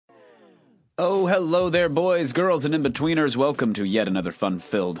Oh, hello there, boys, girls, and in-betweeners. Welcome to yet another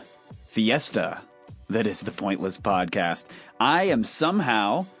fun-filled fiesta that is the Pointless Podcast. I am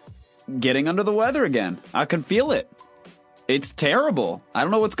somehow getting under the weather again. I can feel it. It's terrible. I don't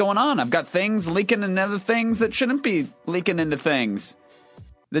know what's going on. I've got things leaking into other things that shouldn't be leaking into things.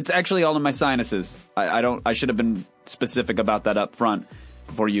 That's actually all in my sinuses. I should have been specific about that up front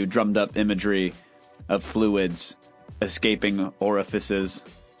before you drummed up imagery of fluids escaping orifices,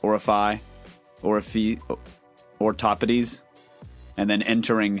 orthopodes, and then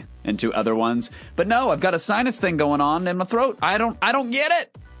entering into other ones. But no, I've got a sinus thing going on in my throat. I don't get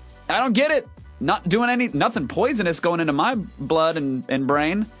it. I don't get it. Not doing nothing poisonous going into my blood and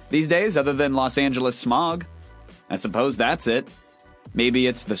brain these days other than Los Angeles smog. I suppose that's it. Maybe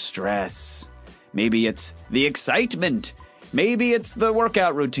it's the stress. Maybe it's the excitement. Maybe it's the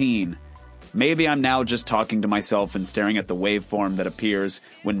workout routine. Maybe I'm now just talking to myself and staring at the waveform that appears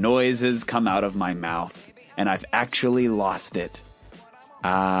when noises come out of my mouth, and I've actually lost it.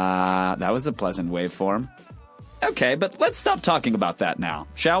 That was a pleasant waveform. Okay, but let's stop talking about that now,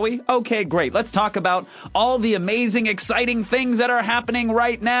 shall we? Okay, great. Let's talk about all the amazing, exciting things that are happening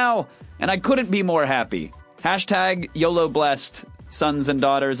right now, and I couldn't be more happy. Hashtag YOLO blessed, sons and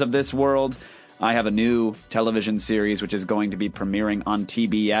daughters of this world. I have a new television series which is going to be premiering on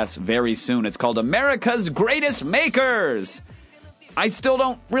TBS very soon. It's called America's Greatest Makers. I still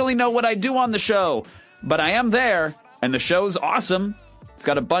don't really know what I do on the show, but I am there, and the show's awesome. It's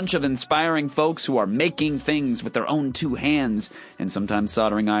got a bunch of inspiring folks who are making things with their own two hands, and sometimes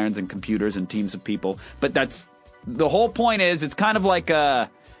soldering irons and computers and teams of people. But that's the whole point. Is it's kind of like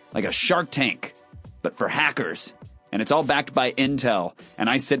a Shark Tank, but for hackers. And it's all backed by Intel, and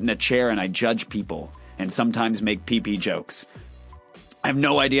I sit in a chair and I judge people, and sometimes make pee-pee jokes. I have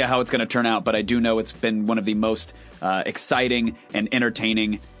no idea how it's going to turn out, but I do know it's been one of the most exciting and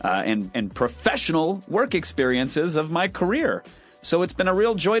entertaining and professional work experiences of my career. So it's been a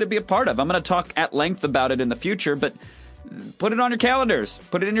real joy to be a part of. I'm going to talk at length about it in the future, but put it on your calendars.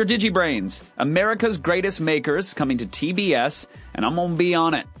 Put it in your digibrains. America's Greatest Makers coming to TBS, and I'm going to be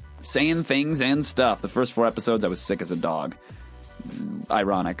on it. Saying things and stuff. The first 4 episodes, I was sick as a dog.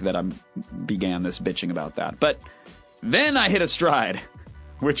 Ironic that I began this bitching about that. But then I hit a stride,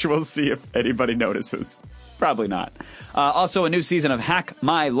 which we'll see if anybody notices. Probably not. Also, a new season of Hack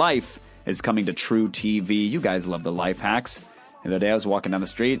My Life is coming to True TV. You guys love the life hacks. The other day I was walking down the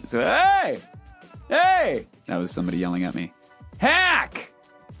street and said, hey! That was somebody yelling at me. Hack!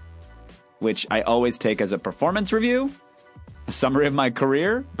 Which I always take as a performance review. A summary of my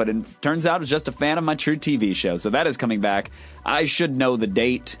career, but it turns out I was just a fan of my True TV show. So that is coming back. I should know the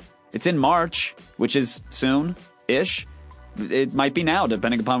date. It's in March, which is soon-ish. It might be now,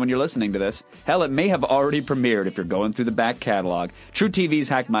 depending upon when you're listening to this. Hell, it may have already premiered if you're going through the back catalog. True TV's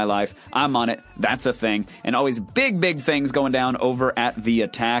Hack My Life. I'm on it. That's a thing. And always big things going down over at The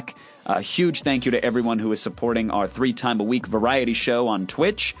Attack. A huge thank you to everyone who is supporting our 3-time-a-week variety show on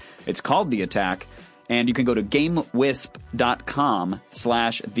Twitch. It's called The Attack. And you can go to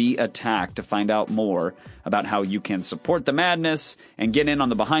gamewisp.com/theattack to find out more about how you can support the madness and get in on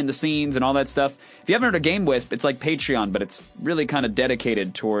the behind the scenes and all that stuff. If you haven't heard of GameWisp, it's like Patreon, but it's really kind of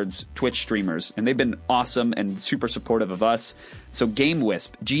dedicated towards Twitch streamers. And they've been awesome and super supportive of us. So GameWisp,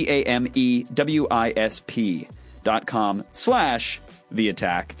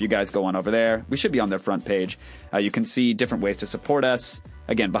 GameWisp.com/theattack. If you guys go on over there, we should be on their front page. You can see different ways to support us.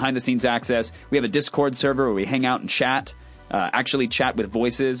 Again, behind-the-scenes access. We have a Discord server where we hang out and chat, actually chat with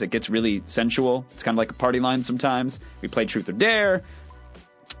voices. It gets really sensual. It's kind of like a party line sometimes. We play Truth or Dare.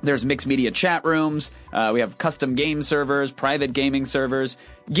 There's mixed media chat rooms. We have custom game servers, private gaming servers.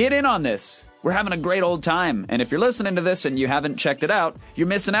 Get in on this. We're having a great old time. And if you're listening to this and you haven't checked it out, you're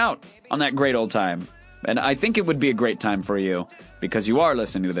missing out on that great old time. And I think it would be a great time for you because you are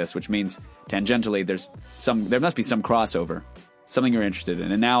listening to this, which means tangentially there must be some crossover. Something you're interested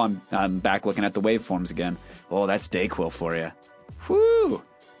in. And now I'm back looking at the waveforms again. Oh, that's Dayquil for you. Whew.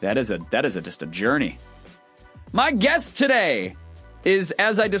 That is just a journey. My guest today is,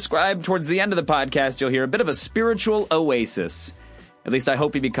 as I described towards the end of the podcast, you'll hear a bit of a spiritual oasis. At least I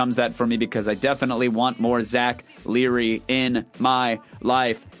hope he becomes that for me because I definitely want more Zach Leary in my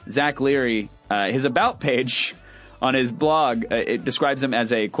life. Zach Leary, his about page on his blog, it describes him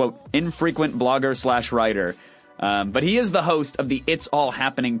as a, quote, infrequent blogger/writer. But he is the host of the It's All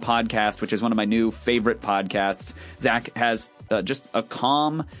Happening podcast, which is one of my new favorite podcasts. Zach has just a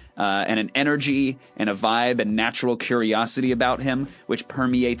calm and an energy and a vibe and natural curiosity about him, which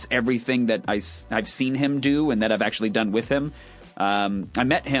permeates everything that I've seen him do and that I've actually done with him. I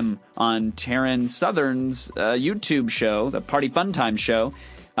met him on Taryn Southern's YouTube show, the Party Fun Time show,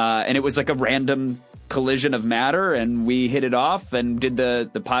 and it was like a random collision of matter, and we hit it off and did the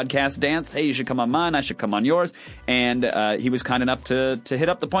podcast dance. Hey, you should come on mine, I should come on yours. And he was kind enough to hit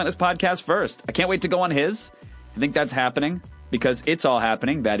up the Pointless podcast first. I can't wait to go on his. I think that's happening because it's all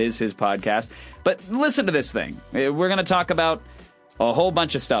happening. That is his podcast. But listen to this thing. We're going to talk about a whole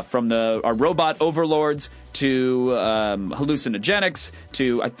bunch of stuff, from our robot overlords to hallucinogenics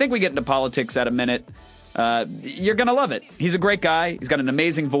to, I think we get into politics at a minute. You're going to love it. He's a great guy. He's got an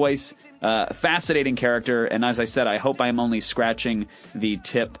amazing voice, fascinating character. And as I said, I hope I am only scratching the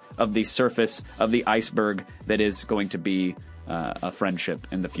tip of the surface of the iceberg that is going to be a friendship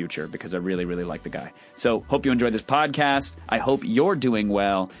in the future, because I really, really like the guy. So hope you enjoyed this podcast. I hope you're doing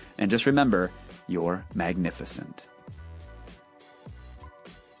well. And just remember, you're magnificent.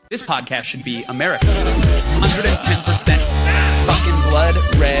 This podcast should be American. 110% fucking blood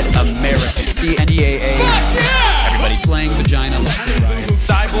red American. The NDAA. Fuck yeah! Everybody slaying vagina.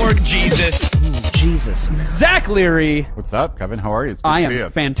 Cyborg Jesus. Ooh, Jesus. Zach Leary. What's up, Kevin? How are you? It's good I to see you.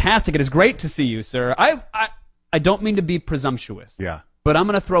 am fantastic. It is great to see you, sir. I don't mean to be presumptuous. Yeah. But I'm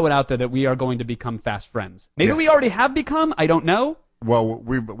going to throw it out there that we are going to become fast friends. Maybe we already have become. I don't know. Well,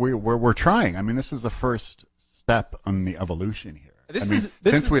 we're trying. I mean, this is the first step on the evolution here.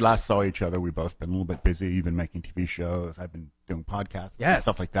 Since we last saw each other, we've both been a little bit busy. You've been making TV shows. I've been doing podcasts and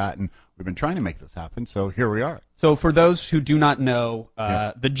stuff like that. And we've been trying to make this happen. So here we are. So for those who do not know,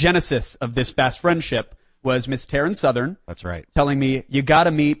 the genesis of this fast friendship was Miss Taryn Southern. That's right. Telling me, you got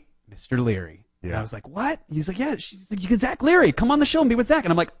to meet Mr. Leary. Yeah. And I was like, what? He's like, yeah. She's like, you get Zach Leary. Come on the show and be with Zach.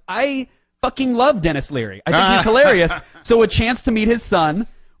 And I'm like, I fucking love Dennis Leary. I think he's hilarious. So a chance to meet his son,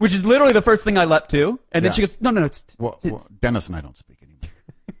 which is literally the first thing I leapt to. And then she goes, no, it's well, Dennis and I don't speak anymore.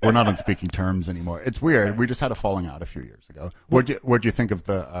 We're not on speaking terms anymore. It's weird. We just had a falling out a few years ago. What'd you think of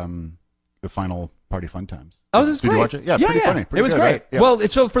the final Party Fun Times? Oh, this was Did great. you watch it? Yeah, pretty funny. Pretty it was good, great. Right? Yeah. Well,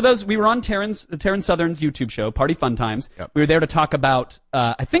 so for those, we were on Taryn Southern's YouTube show, Party Fun Times. Yep. We were there to talk about,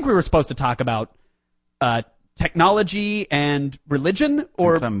 I think we were supposed to talk about technology and religion,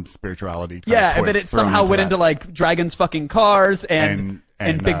 or and some spirituality. Yeah, and then it somehow went into like dragons fucking cars and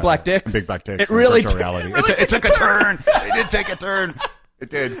big black dicks. Big black dicks. It really virtual reality. It took a turn. It did take a turn. It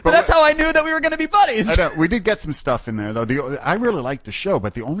did. But that's how I knew that we were going to be buddies. I know. We did get some stuff in there, though. I really liked the show,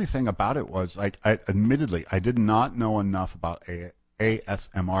 but the only thing about it was, like, admittedly, I did not know enough about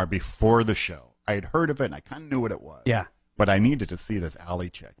ASMR before the show. I had heard of it, and I kind of knew what it was. Yeah. But I needed to see this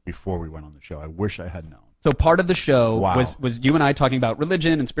alley chick before we went on the show. I wish I had known. So part of the show Wow. was you and I talking about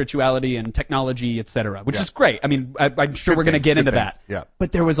religion and spirituality and technology, etc., which is great. I mean, I'm sure we're going to get into that. Yeah.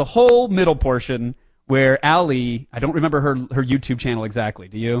 But there was a whole middle portion where Allie, I don't remember her YouTube channel exactly.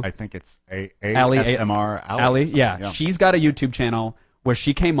 Do you? I think it's ASMR Allie. Yeah. She's got a YouTube channel where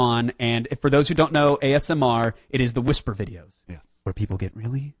she came on, and for those who don't know ASMR, it is the whisper videos. Yes. Where people get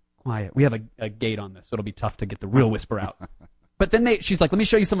really quiet. We have a gate on this, so it'll be tough to get the real whisper out. But then she's like, let me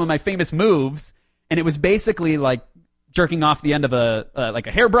show you some of my famous moves. And it was basically like jerking off the end of a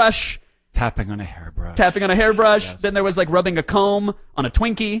hairbrush. Tapping on a hairbrush. Yes. Then there was like rubbing a comb on a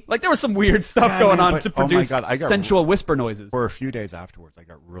Twinkie. Like there was some weird stuff going on to produce sensual whisper noises. For a few days afterwards, I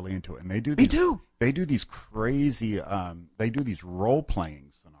got really into it. And they do these crazy, they do these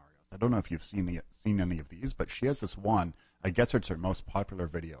role-playing scenarios. I don't know if you've seen any of these, but she has this one. I guess it's her most popular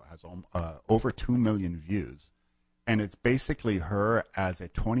video. It has over 2 million views. And it's basically her as a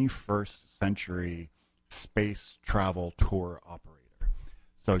 21st century space travel tour operator.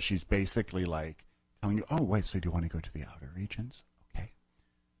 So she's basically like telling you, oh, wait, so do you want to go to the outer regions? Okay.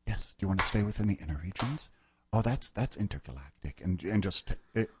 Yes. Do you want to stay within the inner regions? Oh, that's intergalactic. And just...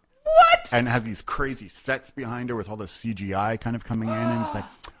 What? And has these crazy sets behind her with all the CGI kind of coming in. And it's like,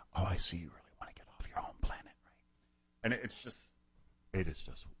 oh, I see you really want to get off your home planet, right? And it's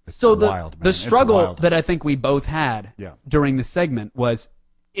so wild, man. The struggle that I think we both had during the segment was,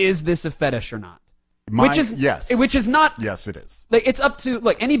 is this a fetish or not? Which is not. Yes, it is. Like, it's up to,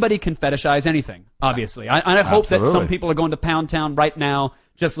 like, anybody can fetishize anything, obviously. I hope that some people are going to Pound Town right now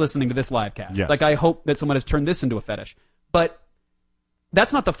just listening to this live cast. Yes. Like, I hope that someone has turned this into a fetish. But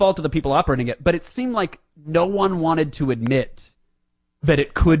that's not the fault of the people operating it. But it seemed like no one wanted to admit that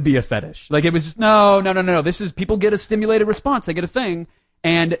it could be a fetish. Like, it was just, no. This is, people get a stimulated response. They get a thing.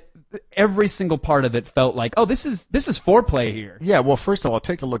 And every single part of it felt like, oh, this is foreplay here. Yeah, well, first of all,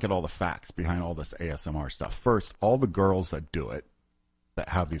 take a look at all the facts behind all this ASMR stuff. First, all the girls that do it, that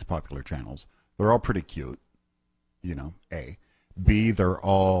have these popular channels, they're all pretty cute, A. B,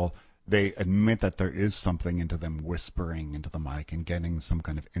 they admit that there is something into them whispering into the mic and getting some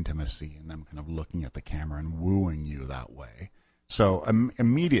kind of intimacy and them kind of looking at the camera and wooing you that way. So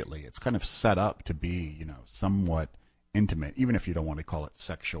immediately, it's kind of set up to be, somewhat intimate, even if you don't want to call it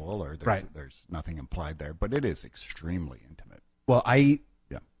sexual or Right. there's nothing implied there, but it is extremely intimate. Well, I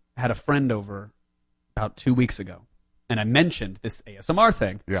Yeah. had a friend over about 2 weeks ago, and I mentioned this ASMR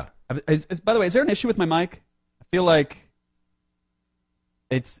thing. Yeah. By the way, is there an issue with my mic? I feel like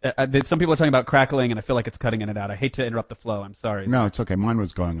it's some people are talking about crackling, and I feel like it's cutting in and out. I hate to interrupt the flow. I'm sorry. No, it's okay. Mine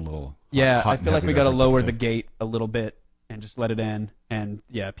was going a little Yeah, hot I and feel like heavy we got to there for a lower second the there. gate a little bit and just let it in. And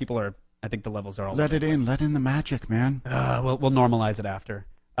yeah, people are. I think the levels are all. Let it in. Let in the magic, man. We'll normalize it after.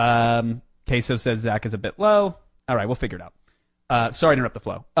 Queso says Zach is a bit low. All right, we'll figure it out. Sorry to interrupt the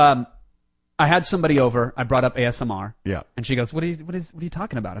flow. I had somebody over. I brought up ASMR. Yeah. And she goes, "What are you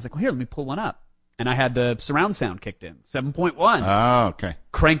talking about?" I was like, "Well, here, let me pull one up." And I had the surround sound kicked in, 7.1. Oh, okay.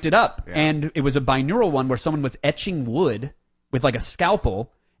 Cranked it up, Yeah. and it was a binaural one where someone was etching wood with like a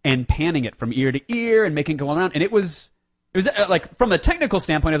scalpel and panning it from ear to ear and making it go around. And it was like, from a technical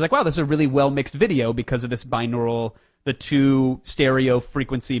standpoint, I was like, wow, this is a really well mixed video because of this binaural, the two stereo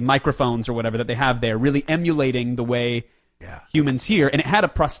frequency microphones or whatever that they have there, really emulating the way humans hear. And it had a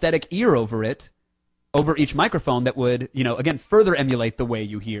prosthetic ear over it, over each microphone that would, again, further emulate the way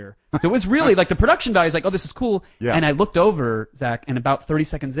you hear. So it was really like the production value is like, oh, this is cool. Yeah. And I looked over, Zach, and about 30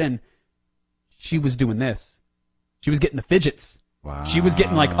 seconds in, she was doing this. She was getting the fidgets. Wow. She was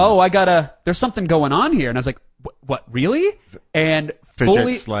getting like, oh, there's something going on here. And I was like, what really? And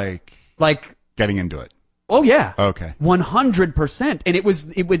Fidgets fully, like getting into it. oh yeah. Okay. 100%.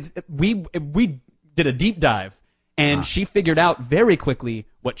 And we did a deep dive, and she figured out very quickly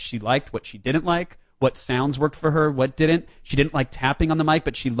what she liked, what she didn't like, what sounds worked for her, what didn't. She didn't like tapping on the mic,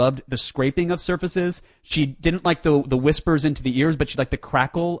 but she loved the scraping of surfaces. She didn't like the whispers into the ears, but she liked the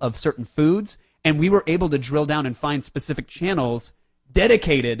crackle of certain foods. And we were able to drill down and find specific channels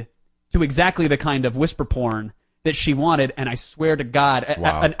dedicated to exactly the kind of whisper porn that she wanted. And I swear to God,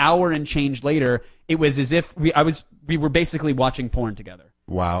 Wow. an hour and change later, it was as if we were basically watching porn together.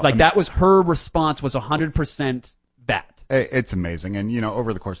 Wow. Like, that was her response, was 100% that. It's amazing. And,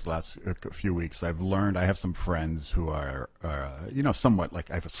 over the course of the last few weeks, I've learned, I have some friends who are, somewhat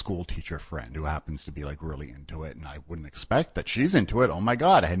like, I have a school teacher friend who happens to be like really into it. And I wouldn't expect that she's into it. Oh my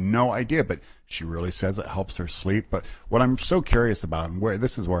God. I had no idea, but she really says it helps her sleep. But what I'm so curious about, and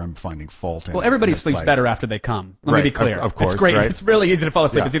this is where I'm finding fault in. Well, everybody and it's sleeps like- better after they come. Let me Right, be clear. of course, it's great. right? It's really easy to fall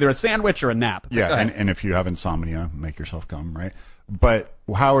asleep. Yeah. It's either a sandwich or a nap. But go Yeah, ahead. and if you have insomnia, make yourself come, right? But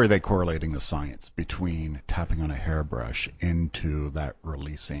how are they correlating the science between tapping on a hairbrush into that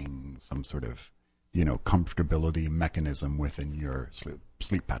releasing some sort of, comfortability mechanism within your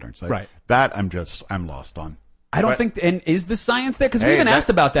sleep patterns? Right. That I'm lost on. I don't But- think, and is the science there? Because we Hey, even asked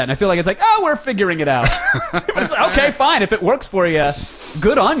about that, and I feel like it's like, oh, we're figuring it out. It's like, okay, fine. If it works for you,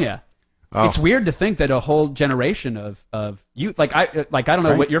 good on you. Oh. It's weird to think that a whole generation of youth, I don't know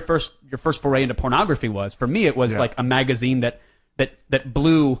Right. what your first foray into pornography was. For me, it was Yeah. like a magazine that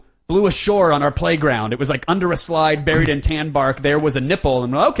blew ashore on our playground. It was like under a slide, buried in tan bark. There was a nipple,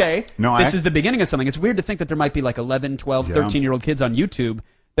 and okay, No, this is the beginning of something. It's weird to think that there might be like 11, 12, Yeah. 13-year-old kids on YouTube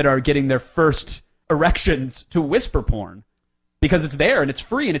that are getting their first erections to whisper porn. Because it's there, and it's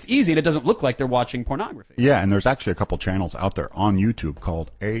free, and it's easy, and it doesn't look like they're watching pornography. Yeah, and there's actually a couple channels out there on YouTube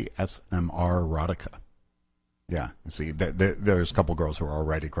called ASMR Erotica. Yeah, you see, there's a couple girls who are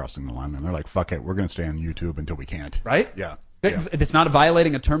already crossing the line, and they're like, fuck it, we're going to stay on YouTube until we can't. Right? Yeah. It's not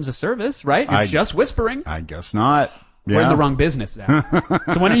violating a terms of service, right? You're just whispering. I guess not. Yeah. We're in the wrong business, Zach.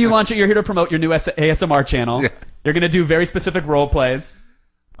 So when are you launching? You're here to promote your new ASMR channel. Yeah. You're going to do very specific role plays,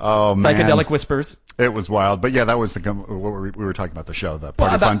 Oh, man. psychedelic whispers. It was wild. But yeah, that was what we were talking about the show, the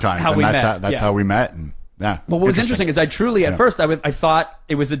Party about Fun Times. how And we that's met, that's yeah. how we met. And yeah. Well, what was interesting is I truly, at first, I thought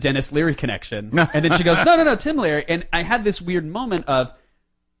it was a Dennis Leary connection. And then she goes, no, Tim Leary. And I had this weird moment of,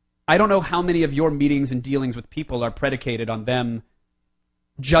 I don't know how many of your meetings and dealings with people are predicated on them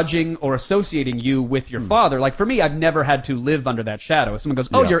judging or associating you with your father. Like, for me, I've never had to live under that shadow. If someone goes,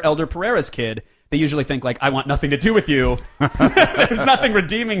 oh, Yeah. you're Elder Pereira's kid, they usually think, like, I want nothing to do with you. There's nothing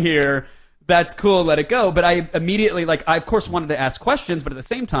redeeming here. That's cool, let it go. But I immediately, I of course wanted to ask questions, but at the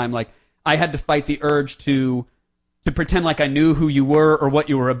same time, I had to fight the urge to pretend like I knew who you were or what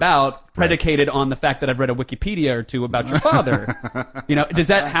you were about, predicated on the fact that I've read a Wikipedia or two about your father. Does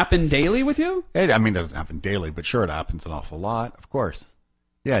that happen daily with you? It doesn't happen daily, but sure, it happens an awful lot, of course.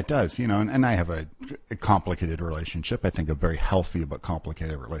 Yeah, it does. And I have a complicated relationship. I think a very healthy but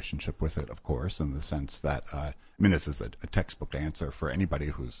complicated relationship with it, of course, in the sense that, this is a textbook answer for anybody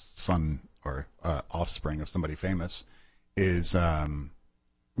whose son or offspring of somebody famous is,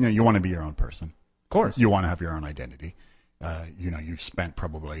 you want to be your own person. Of course. You want to have your own identity. You've spent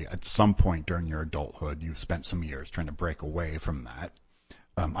probably at some point during your adulthood, you've spent some years trying to break away from that.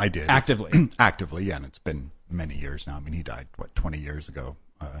 I did. Actively. Actively, yeah, and it's been many years now. I mean, he died, 20 years ago?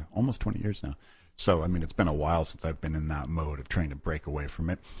 Almost 20 years now. So, I mean, it's been a while since I've been in that mode of trying to break away from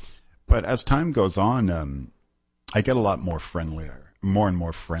it. But as time goes on, I get a lot more and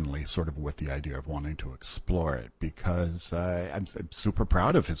more friendly sort of with the idea of wanting to explore it, because I'm super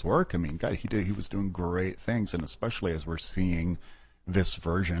proud of his work. I mean, God, he was doing great things, and especially as we're seeing this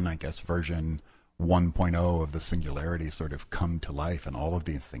version, I guess version 1.0 of the singularity sort of come to life, and all of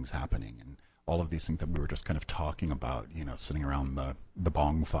these things happening, and all of these things that we were just kind of talking about, sitting around the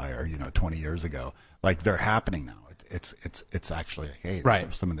bong fire, 20 years ago, like they're happening now. It's actually, hey,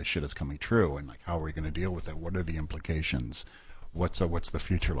 right. Some of this shit is coming true, and like, how are we going to deal with it? What are the implications? What's the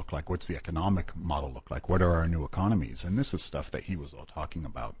future look like? What's the economic model look like? What are our new economies? And this is stuff that he was all talking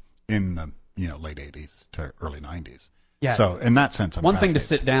about in the late 80s to early 90s. Yeah. So in that sense, I'm one thing to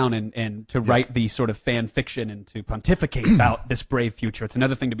fascinated. sit down and to write the sort of fan fiction and to pontificate about this brave future. It's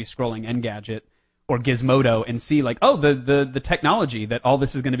another thing to be scrolling Engadget or Gizmodo and see like, oh, the technology that all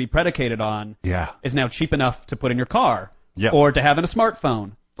this is going to be predicated on is now cheap enough to put in your car or to have in a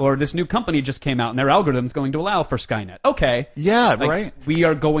smartphone. Or this new company just came out and their algorithm's going to allow for Skynet. Okay. Yeah, like, right. We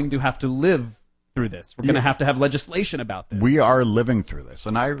are going to have to live through this. We're going to have legislation about this. We are living through this.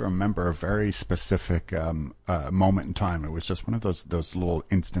 And I remember a very specific moment in time. It was just one of those little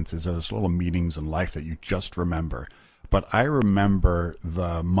instances, those little meetings in life that you just remember. But I remember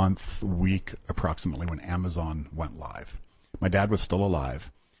the week approximately when Amazon went live. My dad was still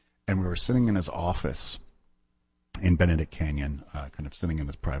alive, and we were sitting in his office in Benedict Canyon, kind of sitting in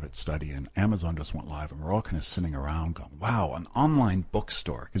his private study, and Amazon just went live, and we're all kind of sitting around going, wow, an online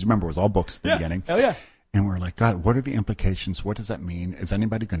bookstore. Because remember, it was all books at the beginning. Oh, yeah. And we're like, God, what are the implications? What does that mean? Is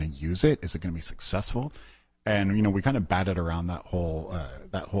anybody going to use it? Is it going to be successful? And, we kind of batted around that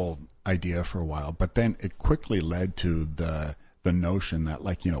whole idea for a while. But then it quickly led to the notion that,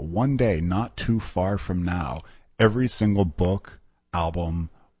 like, one day, not too far from now, every single book, album,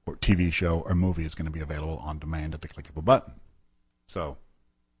 or TV show or movie is going to be available on demand at the click of a button. So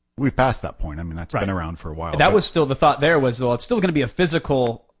we've passed that point. I mean, that's been around for a while. That was still the thought there was, well, it's still going to be a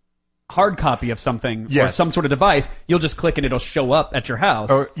physical hard copy of something or some sort of device. You'll just click and it'll show up at your house.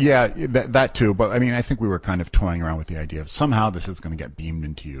 Oh, yeah, that too. But I mean, I think we were kind of toying around with the idea of somehow this is going to get beamed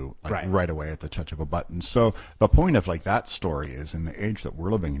into you right away at the touch of a button. So the point of like that story is, in the age that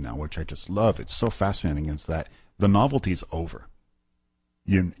we're living in now, which I just love, it's so fascinating, is that the novelty's over.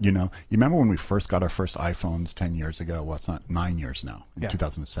 You remember when we first got our first iPhones 10 years ago? Well, it's not 9 years now, in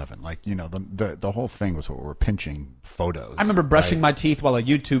 2007. Like, the whole thing was what we were pinching photos. I remember brushing my teeth while a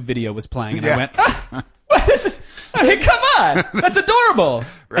YouTube video was playing, and I went, this is, I mean, come on, that's adorable.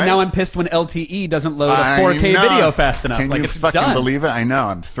 Right? And now I'm pissed when LTE doesn't load a 4K video fast enough. Can like, you it's fucking done. believe it? I know.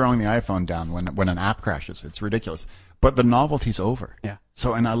 I'm throwing the iPhone down when an app crashes. It's ridiculous. But the novelty's over. Yeah.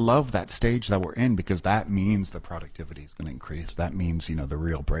 So, and I love that stage that we're in, because that means the productivity is going to increase. That means, the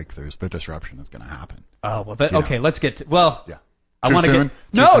real breakthroughs, the disruption is going to happen. Oh, well, okay, let's get to, I want to get,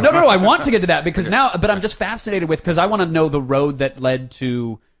 no, I want to get to that because but I'm just fascinated because I want to know the road that led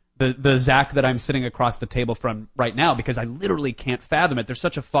to the Zach that I'm sitting across the table from right now, because I literally can't fathom it. There's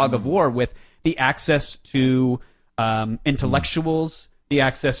such a fog of war with the access to intellectuals, the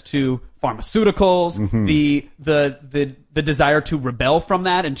access to pharmaceuticals, the desire to rebel from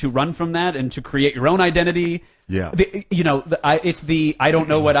that and to run from that and to create your own identity. Yeah. It's the I don't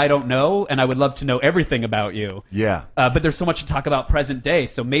know what I don't know, and I would love to know everything about you. Yeah. But there's so much to talk about present day.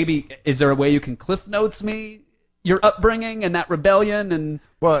 So maybe, is there a way you can Cliff Notes me your upbringing and that rebellion and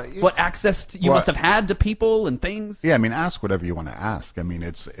what access you must have had to people and things? Yeah, I mean, ask whatever you want to ask. I mean,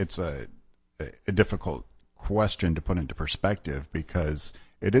 it's a difficult question to put into perspective, because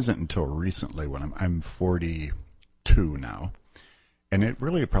it isn't until recently, when I'm 42 now, and it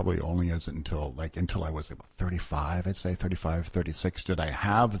really probably only isn't until I was about 35, I'd say 35, 36, did I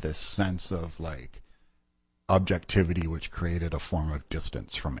have this sense of like objectivity which created a form of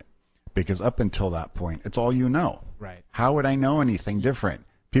distance from it. Because up until that point, it's all you know. Right. How would I know anything different?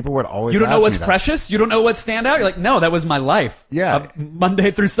 People would always You don't ask know what's me that. precious? You don't know what's stand out? You're like, no, that was my life. Yeah.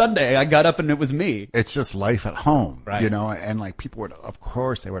 Monday through Sunday, I got up and it was me. It's just life at home, Right. and like people would, of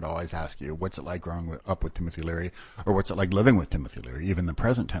course, they would always ask you, what's it like growing up with Timothy Leary, or what's it like living with Timothy Leary, even the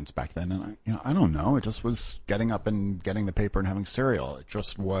present tense back then. And I don't know. It just was getting up and getting the paper and having cereal. It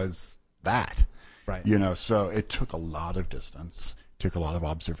just was that, Right. So it took a lot of distance, took a lot of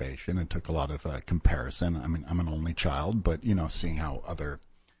observation, and took a lot of comparison. I mean, I'm an only child, but seeing how other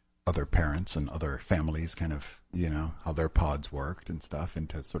parents and other families kind of, how their pods worked and stuff, and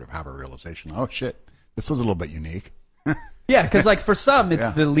to sort of have a realization, oh shit, this was a little bit unique. Yeah, because like for some, it's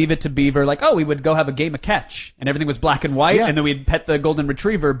the Leave It to Beaver, like, oh, we would go have a game of catch, and everything was black and white, and then we'd pet the golden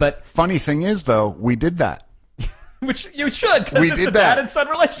retriever, but... Funny thing is, though, we did that. Which you should, because We it's did a that. dad and son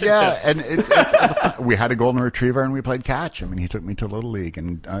relationship. Yeah, and it's fun. We had a golden retriever and we played catch. I mean, he took me to Little League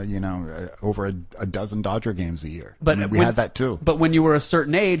and over a dozen Dodger games a year. But I mean, we had that too. But when you were a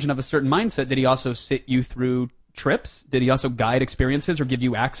certain age and of a certain mindset, did he also sit you through trips? Did he also guide experiences or give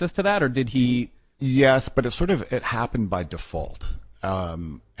you access to that, or did he? Yes, but it happened by default,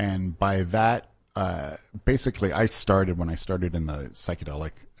 and by that, basically, I started in the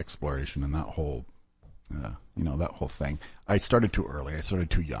psychedelic exploration and that whole thing. I started too early. I started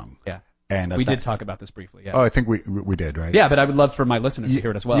too young. Yeah. And we did talk about this briefly. Yeah. Oh, I think we did, right? Yeah, but I would love for my listeners to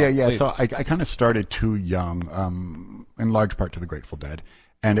hear it as well. Yeah. Please. So I kind of started too young, in large part to the Grateful Dead,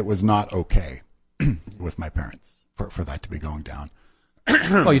 and it was not okay with my parents for that to be going down.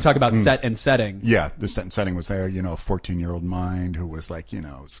 Oh, you talk about set and setting. Yeah, the set and setting was there. A 14-year-old mind who was like,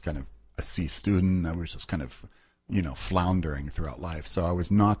 was kind of a C student. I was just kind of, floundering throughout life. So I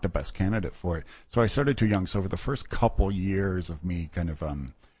was not the best candidate for it. So I started too young. So over the first couple years of me kind of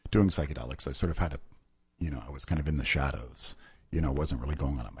doing psychedelics, I sort of had I was kind of in the shadows. Wasn't really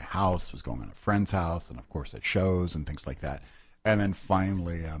going on at my house, was going on at a friend's house, and of course at shows and things like that. And then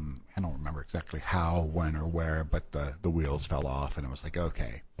finally, I don't remember exactly how, when, or where, but the wheels fell off, and it was like,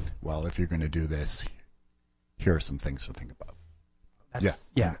 okay, well, if you're going to do this, here are some things to think about.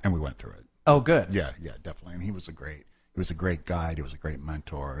 Yeah. And we went through it. Oh, good. Yeah, definitely. And he was a great guide. He was a great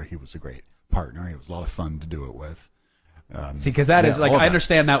mentor. He was a great partner. He was a lot of fun to do it with. See, because that is like, I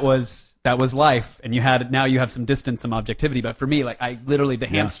understand that was life, and you have some distance, some objectivity. But for me, like, I literally, the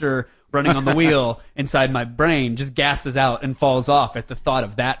hamster running on the wheel inside my brain just gasses out and falls off at the thought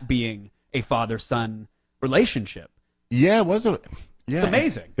of that being a father-son relationship. Yeah, it's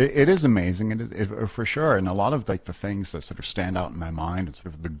amazing. It is amazing. It is for sure. And a lot of like the things that sort of stand out in my mind and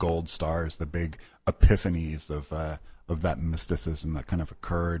sort of the gold stars, the big epiphanies of that mysticism that kind of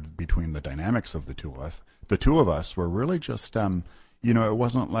occurred between the dynamics of the two of us were really just, it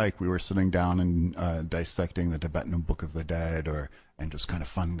wasn't like we were sitting down and dissecting the Tibetan Book of the Dead and just kind of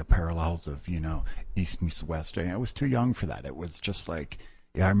finding the parallels of, East meets West. I was too young for that. It was just like,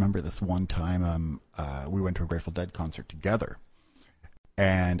 I remember this one time we went to a Grateful Dead concert together.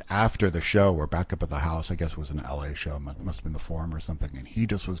 And after the show, we're back up at the house. I guess it was an LA show. It must have been the Forum or something. And he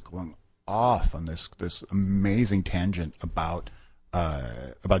just was going off on this amazing tangent about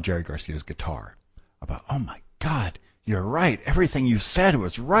Jerry Garcia's guitar. About, oh my God, you're right. Everything you said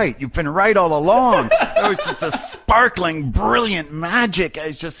was right. You've been right all along. It was just a sparkling, brilliant magic.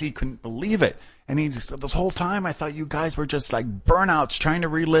 He couldn't believe it. And he just, this whole time, I thought you guys were just like burnouts trying to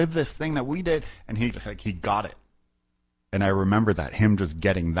relive this thing that we did. And he got it. And I remember him just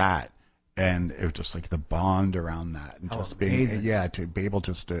getting that. And it was just like the bond around that. And just being, to be able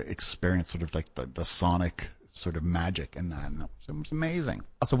just to experience sort of like the sonic sort of magic in that. And it was amazing.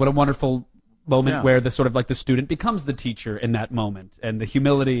 Also, what a wonderful moment where the sort of like the student becomes the teacher in that moment, and the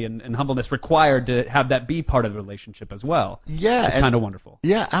humility and humbleness required to have that be part of the relationship as well. Yeah. It's kind of wonderful.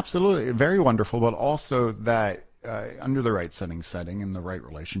 Yeah, absolutely. Very wonderful, but also that under the right setting and the right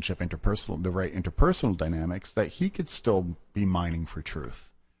relationship, the right interpersonal dynamics, that he could still be mining for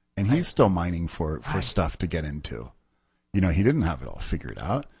truth. And he's still mining for stuff to get into. He didn't have it all figured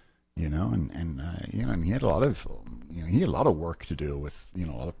out, and he had a lot of work to do with, a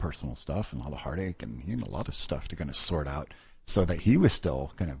lot of personal stuff and a lot of heartache, and he had a lot of stuff to kind of sort out, so that he was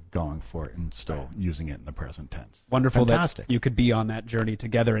still kind of going for it and still using it in the present tense. Wonderful. Fantastic. That you could be on that journey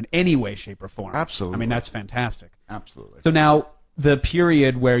together in any way, shape, or form. Absolutely. I mean, that's fantastic. Absolutely. So now, the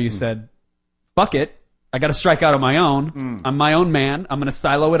period where you said, fuck it, I got to strike out on my own. I'm my own man. I'm going to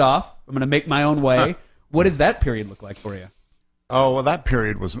silo it off. I'm going to make my own way. What does that period look like for you? Oh, well, that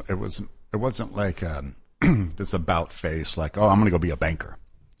period it wasn't like this about face, like, oh, I'm going to go be a banker,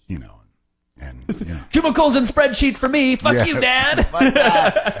 and cubicles and spreadsheets for me. Fuck you, Dad. Fuck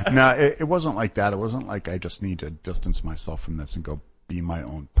that. No, it wasn't like that. It wasn't like I just need to distance myself from this and go be my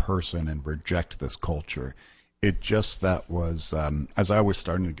own person and reject this culture. It just, that was, as I was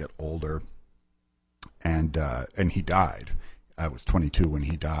starting to get older, and he died. I was 22 when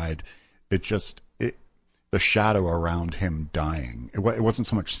he died. The shadow around him dying, it wasn't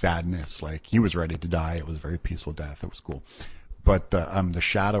so much sadness, like he was ready to die. It was a very peaceful death. It was cool. But the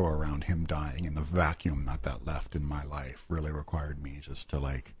shadow around him dying and the vacuum that left in my life really required me just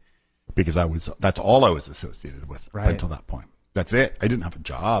to because that's all I was associated with until that point. That's it. I didn't have a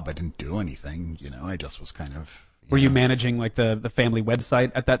job. I didn't do anything. I just was kind of. Were you managing like the family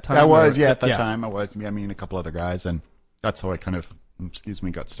website at that time? I was, at that time I was. I mean, a couple other guys, and that's how I kind of,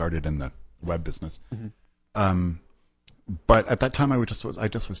 got started in the web business. Mm-hmm. But at that time I just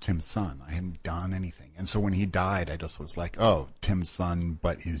was Tim's son. I hadn't done anything. And so when he died, I just was like, oh, Tim's son,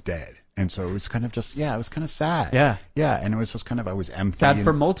 but he's dead. And so it was kind of just, it was kind of sad. Yeah. Yeah. And it was just kind of, I was empty. Sad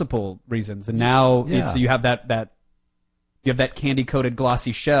for multiple reasons. And now you have that candy coated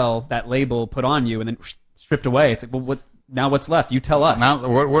glossy shell, that label put on you and then stripped away. It's like, well, what's left? You tell us. Now,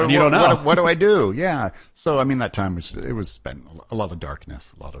 you don't know. What do I do? Yeah. So, I mean, that time was spent a lot of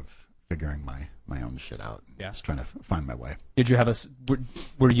darkness, a lot of figuring my own shit out. Just trying to find my way. Did you have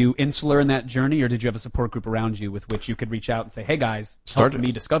were you insular in that journey, or did you have a support group around you with which you could reach out and say, hey guys, help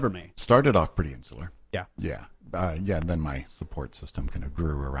me discover me? Started off pretty insular. Yeah. Yeah. Then my support system kind of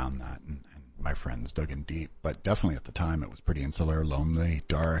grew around that, and my friends dug in deep. But definitely at the time, it was pretty insular, lonely,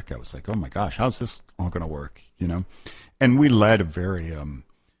 dark. I was like, oh my gosh, how's this all going to work? And we led a very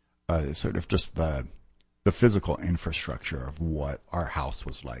sort of just the physical infrastructure of what our house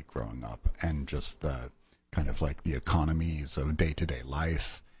was like growing up, and just the kind of like the economies of day-to-day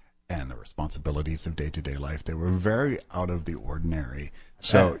life and the responsibilities of day-to-day life. They were very out of the ordinary.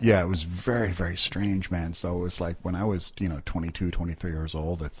 So it was very, very strange, man. So it was like when I was, 22, 23 years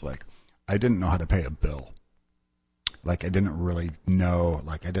old, it's like I didn't know how to pay a bill. Like I didn't really know,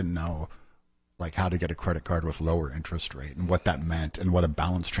 like how to get a credit card with lower interest rate and what that meant and what a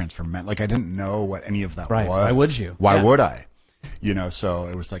balance transfer meant. Like I didn't know what any of that was. Why would you? Why would I? So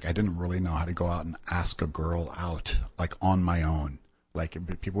it was like I didn't really know how to go out and ask a girl out like on my own. Like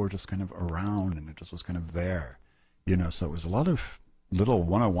people were just kind of around and it just was kind of there. So it was a lot of little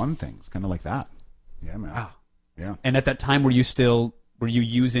 101 things, kind of like that. Yeah, man. Wow. Yeah. And at that time, were you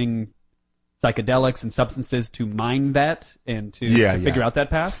using psychedelics and substances to mine that and to figure out that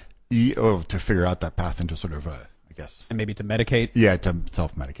path? To figure out that path into sort of I guess. And maybe to medicate? Yeah, to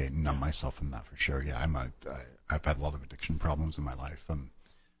self-medicate and numb myself from that for sure. Yeah, I've had a lot of addiction problems in my life.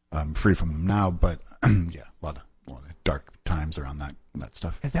 I'm free from them now, but a lot of dark times around that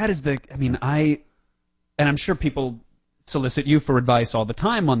stuff. Because that is and I'm sure people solicit you for advice all the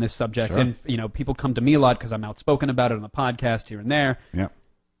time on this subject. Sure. And, people come to me a lot because I'm outspoken about it on the podcast here and there. Yeah.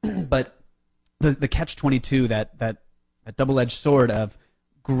 But the catch-22, that double-edged sword of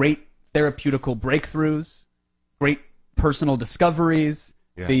great therapeutical breakthroughs, great personal discoveries,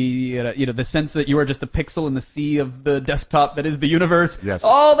 the sense that you are just a pixel in the sea of the desktop that is the universe. Yes.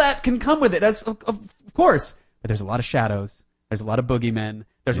 All that can come with it. That's of course. But there's a lot of shadows. There's a lot of boogeymen.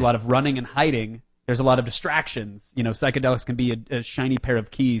 There's a lot of running and hiding. There's a lot of distractions. Psychedelics can be a shiny pair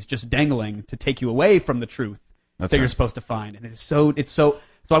of keys just dangling to take you away from the truth that you're supposed to find. And it's so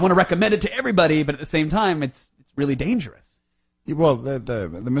I want to recommend it to everybody, but at the same time, it's really dangerous. Well, the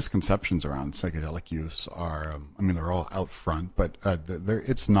misconceptions around psychedelic use are, they're all out front, but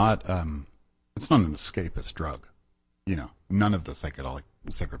it's not an escapist drug. None of the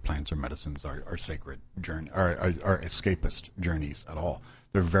sacred plants or medicines are sacred are escapist journeys at all.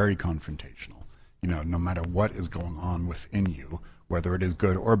 They're very confrontational. No matter what is going on within you, whether it is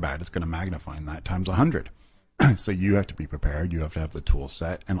good or bad, it's going to magnify that times 100. So you have to be prepared. You have to have the tool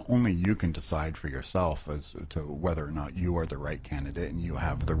set, and only you can decide for yourself as to whether or not you are the right candidate and you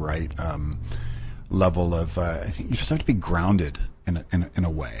have the right level of. I think you just have to be grounded in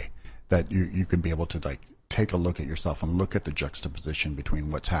a way that you can be able to take a look at yourself and look at the juxtaposition between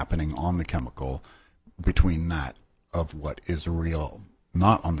what's happening on the chemical, between that of what is real,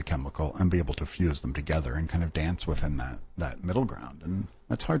 not on the chemical, and be able to fuse them together and kind of dance within that middle ground, and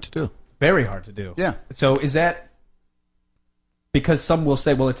that's hard to do. Very hard to do. Yeah. So is that because some will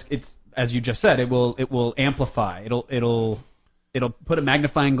say, well, it's as you just said, it will amplify. It'll put a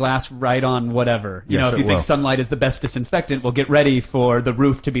magnifying glass right on whatever. If you think sunlight is the best disinfectant, well, get ready for the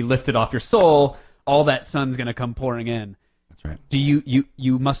roof to be lifted off your soul. All that sun's going to come pouring in. That's right. Do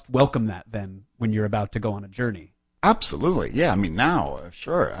you must welcome that then when you're about to go on a journey? Absolutely. Yeah. Now,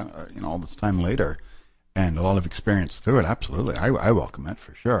 sure. All this time later, and a lot of experience through it. Absolutely. I welcome it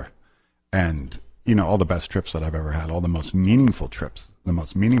for sure. And, all the best trips that I've ever had, all the most meaningful trips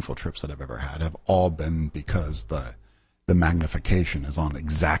that I've ever had have all been because the magnification is on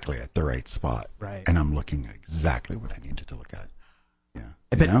exactly at the right spot. Right. And I'm looking at exactly what I needed to look at.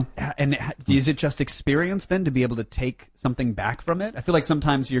 Yeah. And is it just experience then to be able to take something back from it? I feel like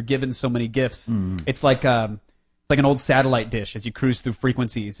sometimes you're given so many gifts. It's like an old satellite dish as you cruise through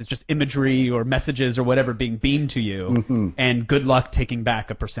frequencies. It's just imagery or messages or whatever being beamed to you, and good luck taking back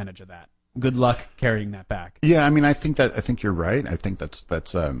a percentage of that. Good luck carrying that back. Yeah, I think you're right. I think that's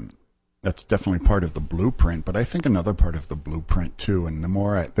definitely part of the blueprint. But I think another part of the blueprint too. And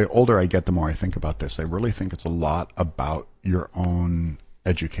the older I get, the more I think about this. I really think it's a lot about your own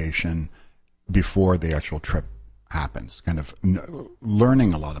education before the actual trip happens, kind of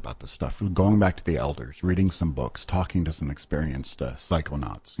learning a lot about this stuff, going back to the elders, reading some books, talking to some experienced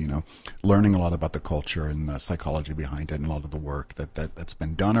psychonauts, learning a lot about the culture and the psychology behind it and a lot of the work that's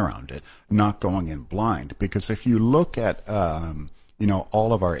been done around it, not going in blind. Because if you look at,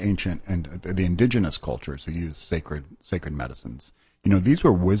 all of our ancient and the indigenous cultures who use sacred medicines, these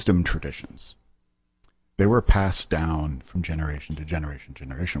were wisdom traditions. They were passed down from generation to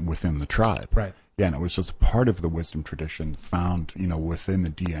generation within the tribe. Right. Yeah, and it was just part of the wisdom tradition found, within the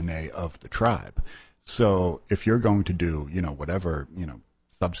DNA of the tribe. So if you're going to do, whatever,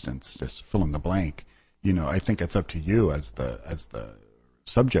 substance, just fill in the blank, I think it's up to you as the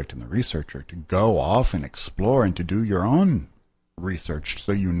subject and the researcher to go off and explore and to do your own research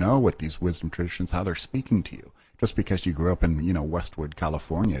so what these wisdom traditions, how they're speaking to you. Just because you grew up in, Westwood,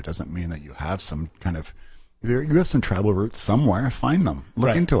 California, doesn't mean that you have some kind of, you have some tribal roots somewhere. Find them.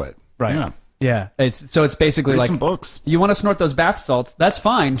 Look into it. Right. Yeah. Yeah, it's basically Read like some books. You want to snort those bath salts? That's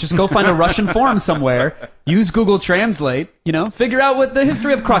fine. Just go find a Russian forum somewhere. Use Google Translate. Figure out what the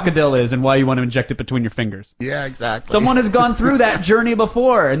history of crocodile is and why you want to inject it between your fingers. Yeah, exactly. Someone has gone through that journey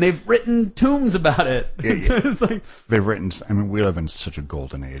before, and they've written tombs about it. Yeah. It's like, They've written. I mean, we live in such a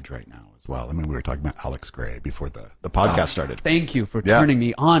golden age right now as well. I mean, we were talking about Alex Gray before the podcast started. Thank you for turning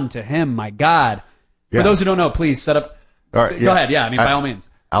me on to him. My God. For those who don't know, please set up. All right, Go ahead. Yeah, I mean, by all means.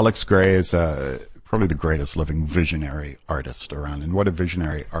 Alex Gray is probably the greatest living visionary artist around. And what a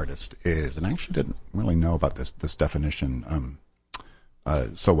visionary artist is, and I actually didn't really know about this definition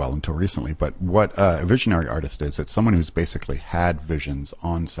so well until recently, but what a visionary artist is, it's someone who's basically had visions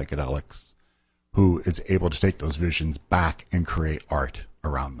on psychedelics, who is able to take those visions back and create art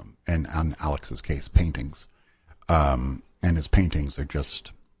around them. And in Alex's case, paintings. And his paintings are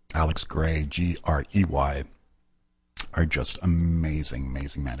just Alex Gray, Grey, are just amazing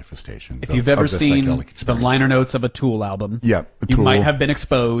manifestations. If you've ever seen the liner notes of a Tool album, you might have been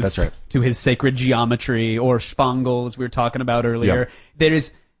exposed to his sacred geometry or Spangle, as we were talking about earlier.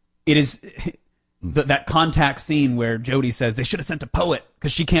 It is that contact scene where Jody says they should have sent a poet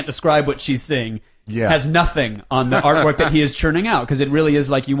because she can't describe what she's seeing. Has nothing on the artwork that he is churning out, because it really is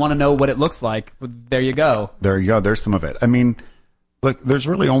like, you want to know what it looks like. There you go. There's some of it. I mean, look, there's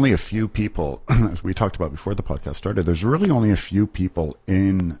really only a few people, as we talked about before the podcast started, there's really only a few people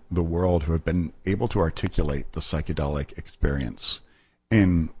in the world who have been able to articulate the psychedelic experience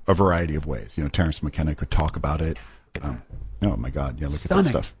in a variety of ways. Terence McKenna could talk about it. Oh my God. Yeah, look at that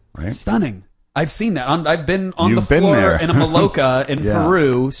stuff. Right? Stunning. I've seen that. I've been on the floor in a Maloka in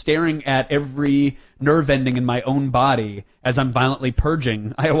Peru, staring at every nerve ending in my own body as I'm violently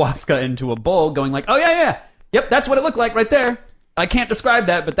purging ayahuasca into a bowl, going like, oh yeah. Yep, that's what it looked like right there. I can't describe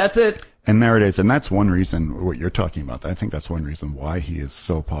that, but that's it. And there it is. And that's one reason, what you're talking about, I think that's one reason why he is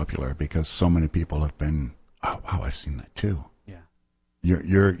so popular, because so many people have been, oh, wow, I've seen that too. Yeah.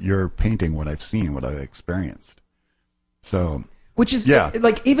 You're painting what I've seen, what I've experienced. So. Which is,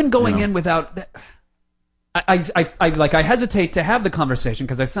 like, even going in without that. I hesitate to have the conversation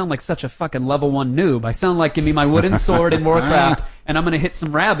because I sound like such a fucking level 1 noob. I sound like, give me my wooden sword in Warcraft and I'm going to hit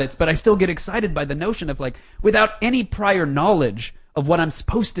some rabbits, but I still get excited by the notion of, like, without any prior knowledge of what I'm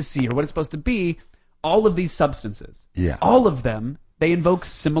supposed to see or what it's supposed to be, all of these substances, all of them, they invoke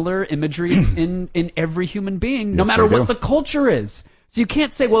similar imagery in every human being, no matter what the culture is. So you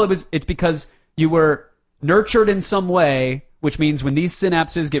can't say, well, it's because you were nurtured in some way, which means when these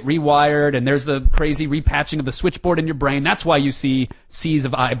synapses get rewired and there's the crazy repatching of the switchboard in your brain, that's why you see seas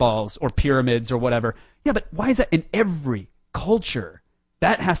of eyeballs or pyramids or whatever. Yeah, but why is that in every culture?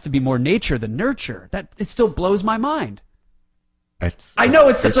 That has to be more nature than nurture. It still blows my mind. I know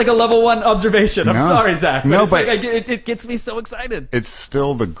it's such like a level 1 observation. I'm sorry, Zach. But it gets me so excited. It's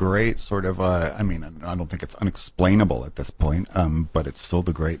still the great sort of, I don't think it's unexplainable at this point, but it's still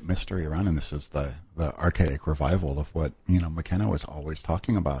the great mystery around, and this is the archaic revival of what, McKenna was always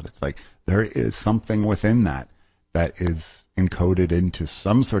talking about. It's like, there is something within that is encoded into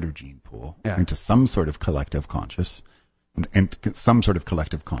some sort of gene pool, into some sort of collective and some sort of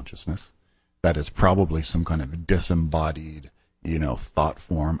collective consciousness that is probably some kind of disembodied, thought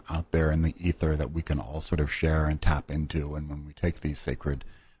form out there in the ether that we can all sort of share and tap into. And when we take these sacred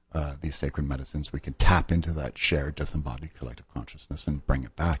medicines, we can tap into that shared disembodied collective consciousness and bring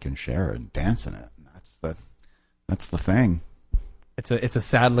it back and share and dance in it. And that's the thing. It's a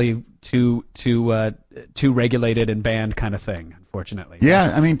sadly too regulated and banned kind of thing, unfortunately.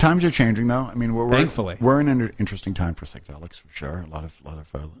 Yeah, times are changing though. Thankfully, we're in an interesting time for psychedelics for sure. A lot of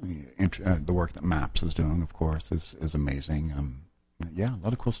the work that MAPS is doing, of course, is amazing. A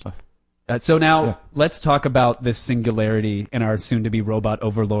lot of cool stuff. So now let's talk about this singularity in our soon-to-be robot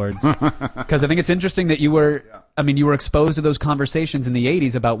overlords, because I think it's interesting that you were exposed to those conversations in the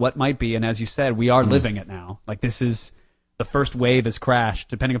 80s about what might be, and as you said, we are living it now. Like, this is, the first wave has crashed.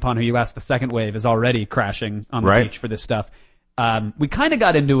 Depending upon who you ask, the second wave is already crashing on the beach for this stuff. We kind of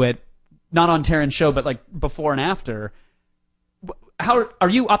got into it, not on Taryn's show, but like before and after. How are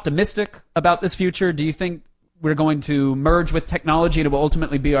you optimistic about this future? Do you think we're going to merge with technology and it will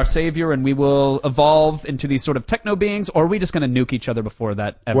ultimately be our savior and we will evolve into these sort of techno beings, or are we just going to nuke each other before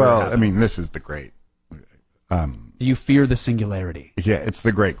that ever happens? I mean, this is the great... Do you fear the singularity? Yeah, it's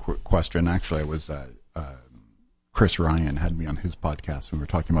the great question. Actually, I was... Chris Ryan had me on his podcast. We were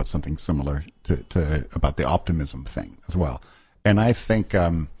talking about something similar to about the optimism thing as well. And I think,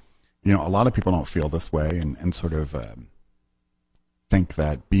 a lot of people don't feel this way and sort of... think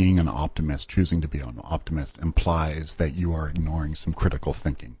that being an optimist, choosing to be an optimist, implies that you are ignoring some critical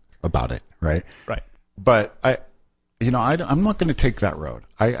thinking about it, right? Right. But I'm not going to take that road.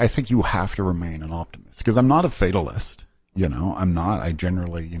 I think you have to remain an optimist, because I'm not a fatalist. I'm not. I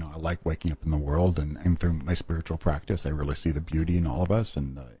generally, I like waking up in the world, and through my spiritual practice, I really see the beauty in all of us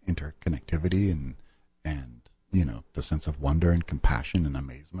and the interconnectivity and the sense of wonder and compassion and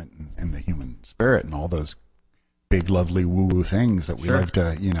amazement and the human spirit and all those big, lovely woo-woo things that we love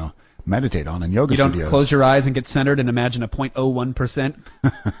to, meditate on in yoga studios. You don't close your eyes and get centered and imagine a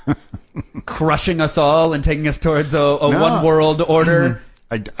 0.01% crushing us all and taking us towards a one world order.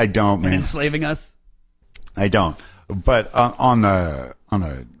 I don't, man. And enslaving us. I don't. But on a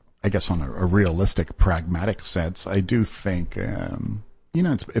realistic, pragmatic sense, I do think,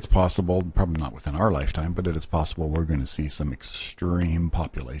 it's possible, probably not within our lifetime, but it is possible we're going to see some extreme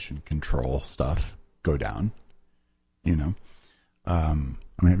population control stuff go down.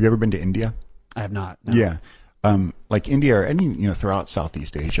 Have you ever been to India? I have not. No. Yeah. Like India or any, throughout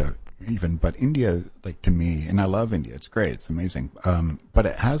Southeast Asia even, but India, like, to me, and I love India, it's great, it's amazing. But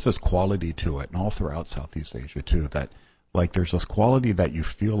it has this quality to it, and all throughout Southeast Asia too, that like there's this quality that you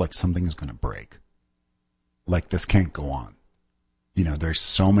feel like something is going to break. Like, this can't go on. There's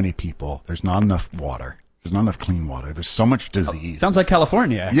so many people, there's not enough water. There's not enough clean water. There's so much disease. Sounds like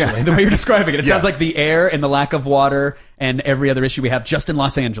California, actually, the way you're describing it. It sounds like the air and the lack of water and every other issue we have just in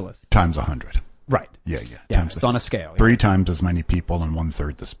Los Angeles. Times 100. Right. Yeah. It's on a scale. 3 times as many people and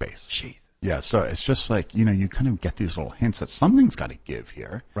 1/3 the space. Jesus. Yeah, so it's just like, you kind of get these little hints that something's got to give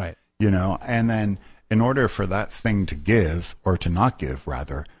here. Right. And then in order for that thing to give, or to not give,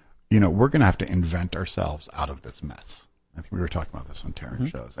 rather, we're going to have to invent ourselves out of this mess. I think we were talking about this on Taryn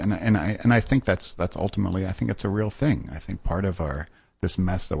shows, and I think that's ultimately, I think it's a real thing. I think part of this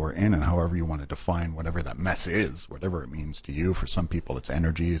mess that we're in, and however you want to define whatever that mess is, whatever it means to you. For some people, it's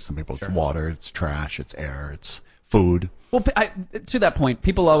energy. Some people, it's water. It's trash. It's air. It's food. Well, to that point,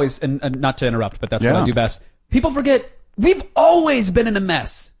 people always, and not to interrupt, but that's what I do best. People forget we've always been in a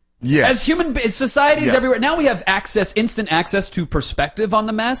mess. Yes. As societies everywhere. Now we have instant access to perspective on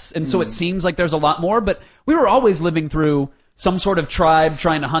the mess, and so it seems like there's a lot more, but we were always living through some sort of tribe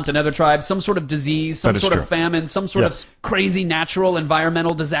trying to hunt another tribe, some sort of disease, some sort of famine, some sort of crazy natural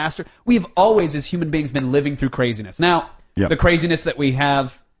environmental disaster. We've always, as human beings, been living through craziness. Now, the craziness that we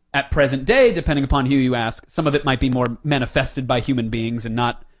have at present day, depending upon who you ask, some of it might be more manifested by human beings and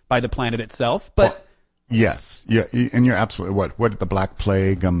not by the planet itself, but... Well, yes, yeah, and you're absolutely... What did the Black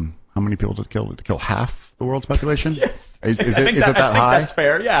Plague... How many people did it kill? Did it kill half the world's population? Yes. Is it that high? I think that's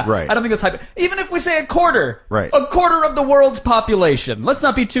fair, yeah. Right. I don't think that's high. Even if we say a quarter. Right. A quarter of the world's population. Let's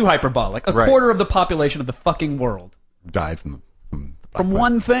not be too hyperbolic. A quarter of the population of the fucking world. Died from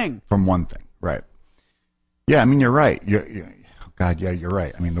one thing. From one thing, right. Yeah, I mean, you're right. God, yeah, you're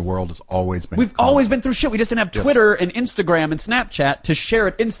right. I mean, the world has always been... We've always been through shit. We just didn't have Twitter and Instagram and Snapchat to share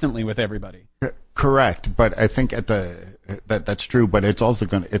it instantly with everybody. Correct, but I think that's true, but it's also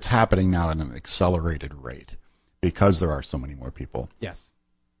it's happening now at an accelerated rate because there are so many more people. Yes.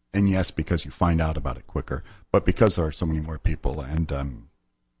 And yes, because you find out about it quicker, but because there are so many more people, and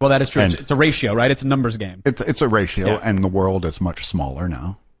well, that is true. It's a ratio, right? It's a numbers game. It's a ratio, and the world is much smaller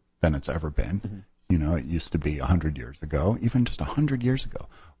now than it's ever been. Mm-hmm. It used to be 100 years ago, even just 100 years ago.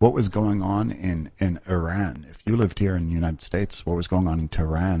 What was going on in Iran? If you lived here in the United States, what was going on in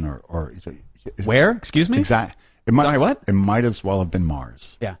Tehran or where? Excuse me? Exactly. Sorry, what? It might as well have been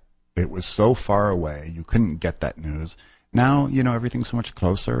Mars. Yeah. It was so far away, you couldn't get that news. Now, everything's so much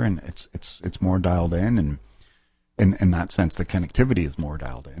closer, and it's more dialed in, and in that sense, the connectivity is more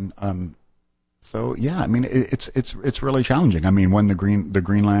dialed in. So yeah, I mean, it's really challenging. I mean, when the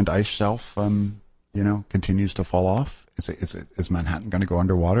Greenland ice shelf, continues to fall off, is Manhattan going to go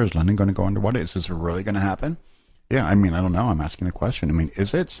underwater? Is London going to go underwater? Is this really going to happen? Yeah, I mean, I don't know. I'm asking the question. I mean,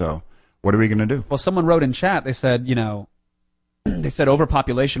 is it? So What are we going to do? Well, someone wrote in chat, they said, they said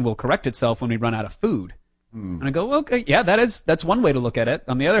overpopulation will correct itself when we run out of food. And I go, well, okay, yeah, that's one way to look at it.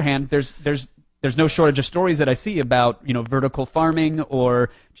 On the other hand, there's no shortage of stories that I see about, vertical farming or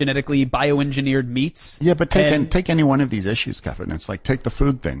genetically bioengineered meats. Yeah, but take any one of these issues, Kevin. It's like, take the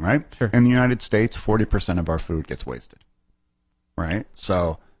food thing, right? Sure. In the United States, 40% of our food gets wasted, right?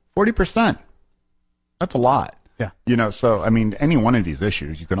 So 40%, that's a lot. Yeah. So, I mean, any one of these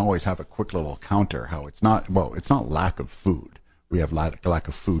issues, you can always have a quick little counter how it's not lack of food. We have lack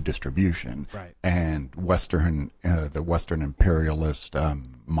of food distribution, right. And the Western imperialist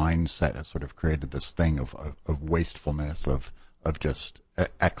mindset has sort of created this thing of wastefulness, of just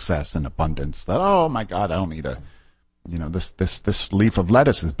excess and abundance. That, oh my God, I don't need this leaf of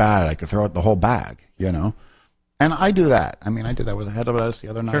lettuce is bad. I could throw out the whole bag, And I do that. I mean, I did that with a head of lettuce the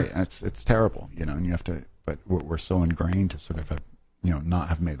other night, sure. and it's terrible, And you have to, but we're so ingrained to sort of have, not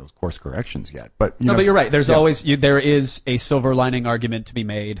have made those course corrections yet. But but you're right. There's always there is a silver lining argument to be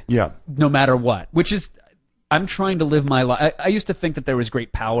made. Yeah. No matter what, which is, I'm trying to live my life. I used to think that there was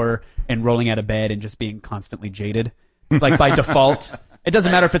great power in rolling out of bed and just being constantly jaded, like by default. It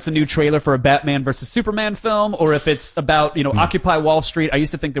doesn't matter if it's a new trailer for a Batman versus Superman film or if it's about Occupy Wall Street. I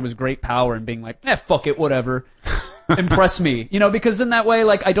used to think there was great power in being like, fuck it, whatever. Impress me, because in that way,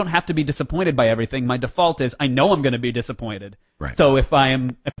 like, I don't have to be disappointed by everything. My default is I know I'm going to be disappointed. Right. So if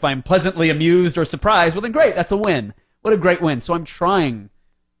I'm pleasantly amused or surprised, well then great, that's a win. What a great win. So I'm trying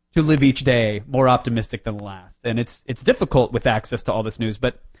to live each day more optimistic than the last, and it's difficult with access to all this news.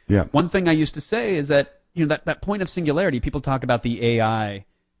 But one thing I used to say is that that point of singularity. People talk about the AI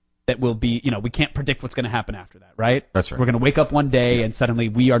that will be, we can't predict what's going to happen after that, right? That's right. We're going to wake up one day and suddenly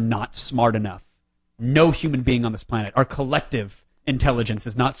we are not smart enough. No human being on this planet, our collective intelligence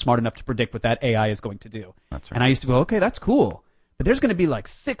is not smart enough to predict what that AI is going to do. That's right. And I used to go, okay, that's cool. But there's going to be like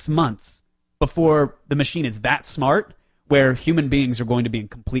 6 months before the machine is that smart where human beings are going to be in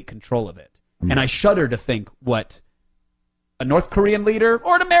complete control of it. And I shudder to think what a North Korean leader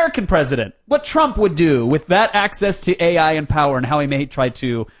or an American president, what Trump would do with that access to AI and power and how he may try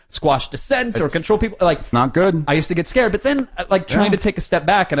to squash dissent or control people. Like, it's not good. I used to get scared, but then trying to take a step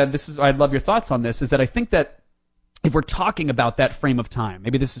back, and I'd love your thoughts on this, is that I think that if we're talking about that frame of time,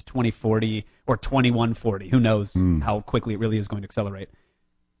 maybe this is 2040 or 2140, who knows how quickly it really is going to accelerate,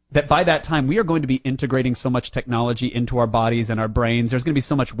 that by that time we are going to be integrating so much technology into our bodies and our brains. There's going to be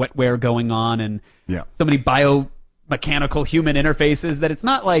so much wetware going on and so many biomechanical human interfaces that it's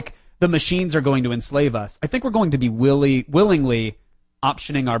not like the machines are going to enslave us. I think we're going to be willingly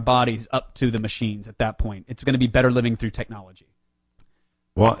optioning our bodies up to the machines at that point. It's going to be better living through technology.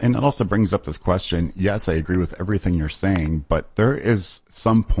 Well, and it also brings up this question. Yes, I agree with everything you're saying, but there is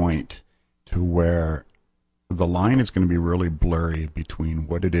some point to where the line is going to be really blurry between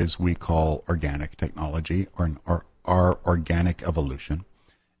what it is we call organic technology or our organic evolution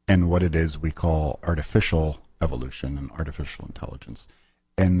and what it is we call artificial evolution and artificial intelligence.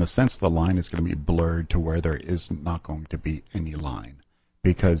 In the sense, the line is going to be blurred to where there is not going to be any line.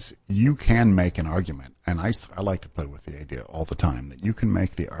 Because you can make an argument, and I like to play with the idea all the time, that you can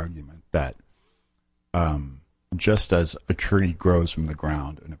make the argument that just as a tree grows from the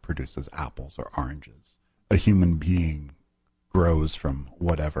ground and it produces apples or oranges, a human being grows from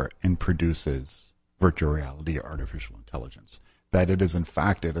whatever and produces virtual reality or artificial intelligence. That it is, in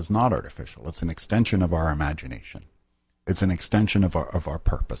fact, it is not artificial. It's an extension of our imagination. It's an extension of our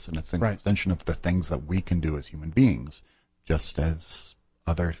purpose, and it's an extension of the things that we can do as human beings, just as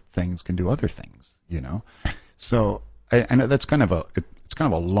other things can do other things, So, I know that's kind of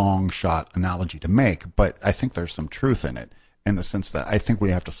a long shot analogy to make, but I think there's some truth in it, in the sense that I think we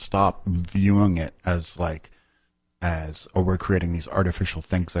have to stop viewing it as we're creating these artificial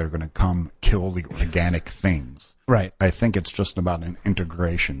things that are going to come kill the organic things. Right. I think it's just about an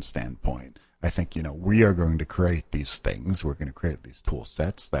integration standpoint. I think, we are going to create these things. We're going to create these tool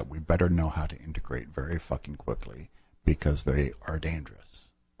sets that we better know how to integrate very fucking quickly, because they are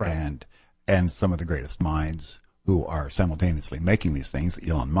dangerous. Right. And some of the greatest minds who are simultaneously making these things,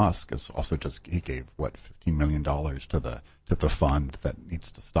 Elon Musk is also he gave $15 million to the fund that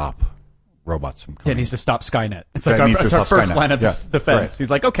needs to stop robots from coming. Yeah, needs to stop Skynet. It's like our first line of defense. Right.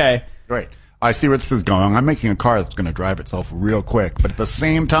 He's like, okay. Right. I see where this is going. I'm making a car that's going to drive itself real quick, but at the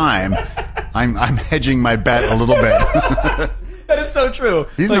same time, I'm hedging my bet a little bit. That is so true.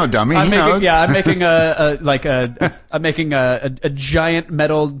 He's no dummy. I'm making a giant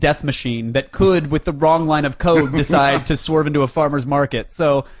metal death machine that could, with the wrong line of code, decide to swerve into a farmer's market.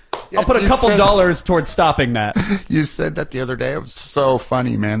 So I'll put a couple dollars towards stopping that. You said that the other day. It was so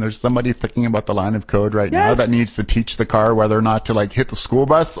funny, man. There's somebody thinking about the line of code right now that needs to teach the car whether or not to like hit the school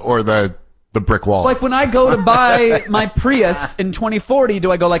bus or the brick wall. Like when I go to buy my Prius in 2040,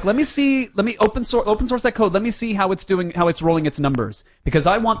 do I go like, let me open source that code. Let me see how it's doing, how it's rolling its numbers. Because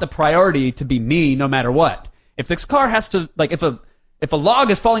I want the priority to be me no matter what. If this car has to, like, if a log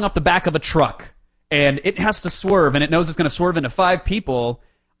is falling off the back of a truck and it has to swerve and it knows it's going to swerve into 5 people,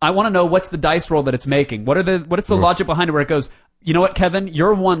 I want to know what's the dice roll that it's making. What is the logic behind it where it goes, you know what, Kevin,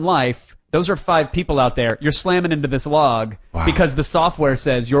 you're one life. Those are 5 people out there. You're slamming into this log because the software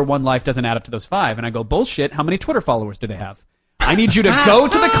says your one life doesn't add up to those 5. And I go, bullshit, how many Twitter followers do they have? I need you to go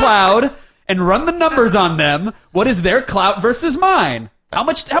to the cloud and run the numbers on them. What is their clout versus mine? How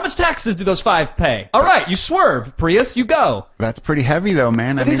much taxes do those 5 pay? All right, you swerve, Prius, you go. That's pretty heavy though,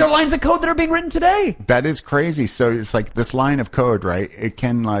 man. These are lines of code that are being written today. That is crazy. So it's like this line of code, right? It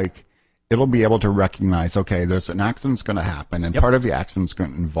can it'll be able to recognize, okay, there's an accident's going to happen, and part of the accident's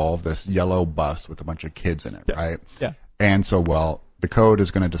going to involve this yellow bus with a bunch of kids in it, right? Yeah. And so, the code is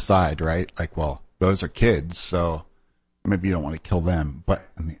going to decide, right? Like, those are kids, so maybe you don't want to kill them. But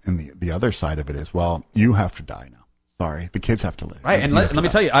the other side of it is, you have to die now. Sorry, the kids have to live. Right, and let me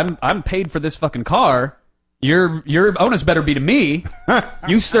tell you, I'm paid for this fucking car. Your onus better be to me.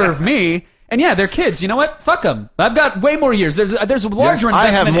 You serve me. And yeah, they're kids. You know what? Fuck them. I've got way more years. There's a larger investment I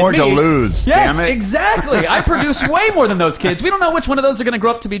have more to lose. Yes, damn it. Exactly. I produce way more than those kids. We don't know which one of those are going to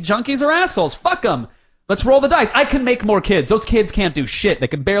grow up to be junkies or assholes. Fuck them. Let's roll the dice. I can make more kids. Those kids can't do shit. They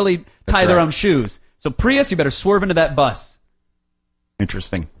can barely tie their own shoes. So Prius, you better swerve into that bus.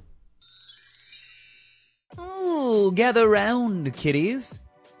 Interesting. Ooh, gather round, kiddies.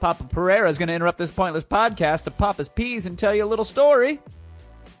 Papa Pereira is going to interrupt this pointless podcast to pop his peas and tell you a little story.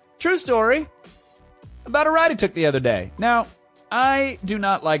 True story about a ride he took the other day. Now, I do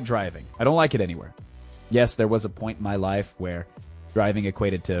not like driving. I don't like it anywhere. Yes, there was a point in my life where driving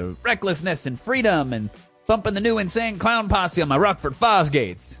equated to recklessness and freedom and bumping the new insane clown posse on my Rockford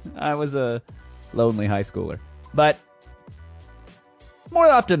Fosgates. I was a lonely high schooler. But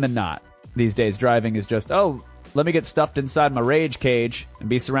more often than not, these days driving is just, let me get stuffed inside my rage cage and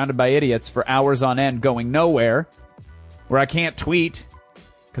be surrounded by idiots for hours on end going nowhere, where I can't tweet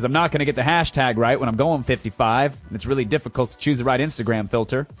because I'm not going to get the hashtag right when I'm going 55, and it's really difficult to choose the right Instagram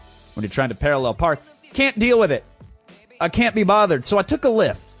filter when you're trying to parallel park. Can't deal with it. I can't be bothered. So I took a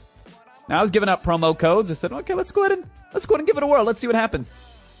Lyft. Now I was giving out promo codes. I said, okay, let's go ahead and give it a whirl. Let's see what happens.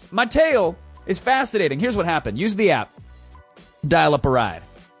 My tale is fascinating. Here's what happened. Use the app. Dial up a ride.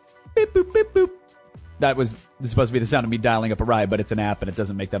 Beep, boop, beep, boop. This is supposed to be the sound of me dialing up a ride, but it's an app and it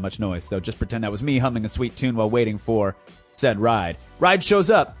doesn't make that much noise. So just pretend that was me humming a sweet tune while waiting for said ride. Ride shows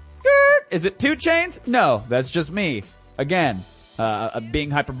up. Skirt! Is it 2 Chainz? No, that's just me. Again,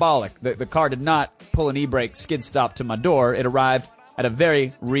 being hyperbolic. The car did not pull an e-brake skid stop to my door. It arrived at a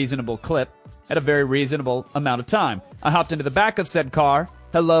very reasonable clip at a very reasonable amount of time. I hopped into the back of said car.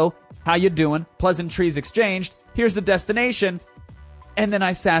 Hello, how you doing? Pleasantries exchanged. Here's the destination. And then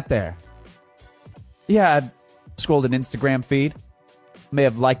I sat there. Yeah, I scrolled an Instagram feed. May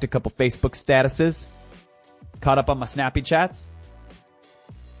have liked a couple Facebook statuses. Caught up on my snappy chats.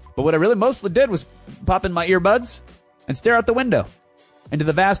 But what I really mostly did was pop in my earbuds and stare out the window into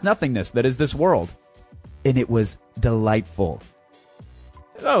the vast nothingness that is this world. And it was delightful.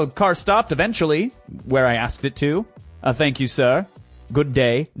 The car stopped eventually, where I asked it to. Thank you, sir. Good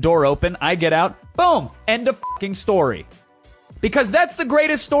day. Door open. I get out. Boom. End of fucking story. Because that's the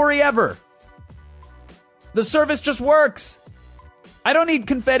greatest story ever. The service just works. I don't need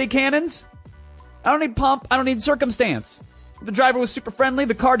confetti cannons. I don't need pomp. I don't need circumstance. The driver was super friendly.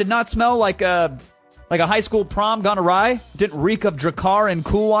 The car did not smell like a high school prom gone awry. Didn't reek of Drakkar and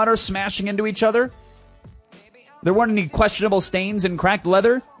Cool Water smashing into each other. There weren't any questionable stains and cracked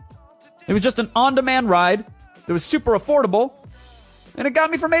leather. It was just an on-demand ride that was super affordable, and it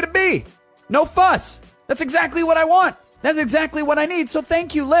got me from A to B. No fuss. That's exactly what I want. That's exactly what I need. So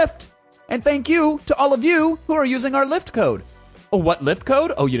thank you, Lyft. And thank you to all of you who are using our Lyft code. Oh, what Lyft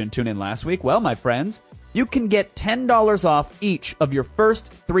code? Oh, you didn't tune in last week? Well, my friends, you can get $10 off each of your first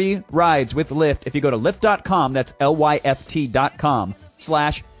 3 rides with Lyft if you go to Lyft.com. That's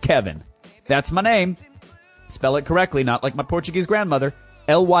Lyft.com/Kevin. That's my name. Spell it correctly, not like my Portuguese grandmother.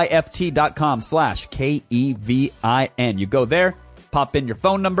 Lyft.com/KEVIN. You go there, pop in your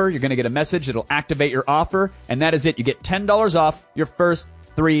phone number. You're going to get a message. It'll activate your offer. And that is it. You get $10 off your first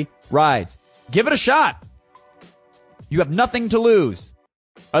 3 rides. Give it a shot. You have nothing to lose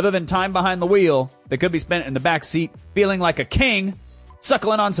other than time behind the wheel that could be spent in the back seat feeling like a king,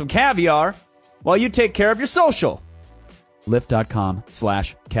 suckling on some caviar while you take care of your social.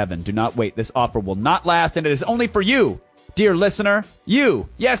 Lyft.com/Kevin. Do not wait. This offer will not last, and it is only for you, dear listener. You.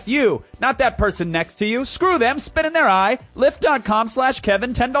 Yes, you. Not that person next to you. Screw them. Spit in their eye.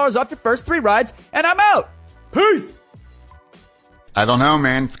 Lyft.com/Kevin. $10 off your first 3 rides, and I'm out. Peace. I don't know,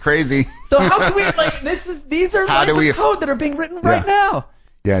 man. It's crazy. So how can we, these are lines of code that are being written right now.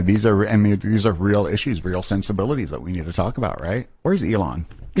 Yeah, these are real issues, real sensibilities that we need to talk about, right? Where's Elon?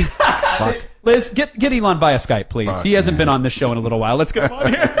 Fuck. Liz, get Elon via Skype, please. Fuck, he hasn't man. been on this show in a little while. Let's get him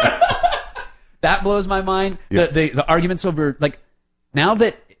on here. That blows my mind. Yeah. The arguments over, now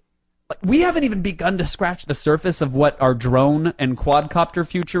that we haven't even begun to scratch the surface of what our drone and quadcopter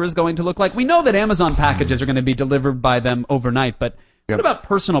future is going to look like. We know that Amazon packages are going to be delivered by them overnight, but what about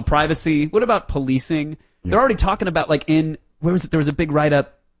personal privacy? What about policing? They're already talking about, where was it? There was a big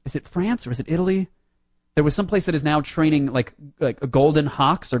write-up. Is it France or is it Italy? There was some place that is now training like golden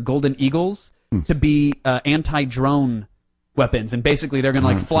hawks or golden eagles to be anti-drone weapons, and basically they're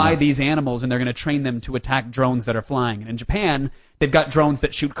going to fly these animals and they're going to train them to attack drones that are flying. And in Japan, they've got drones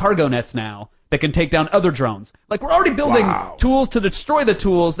that shoot cargo nets now that can take down other drones. We're already building tools to destroy the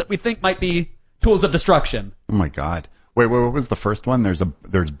tools that we think might be tools of destruction. Oh my God. Wait, what was the first one? There's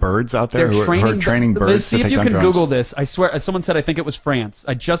birds out there who are training birds Liz, to take down drones. see if you can Google this. I swear, someone said I think it was France.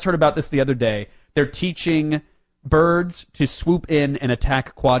 I just heard about this the other day. They're teaching birds to swoop in and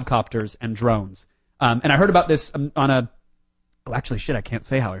attack quadcopters and drones. And I heard about this on a... Oh, actually, shit, I can't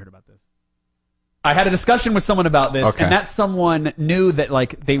say how I heard about this. I had a discussion with someone about this, and that someone knew that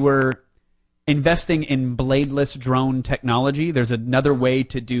they were investing in bladeless drone technology. There's another way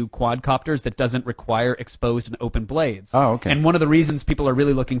to do quadcopters that doesn't require exposed and open blades. Oh, okay. And one of the reasons people are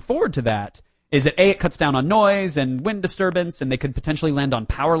really looking forward to that is that, A, it cuts down on noise and wind disturbance, and they could potentially land on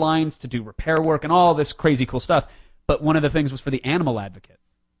power lines to do repair work and all this crazy cool stuff. But one of the things was for the animal advocates.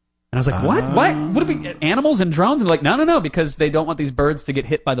 And I was like, what? Why? What do we, animals and drones? And they're like, no, because they don't want these birds to get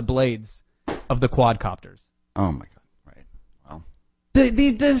hit by the blades of the quadcopters. Oh my God. Right. Well.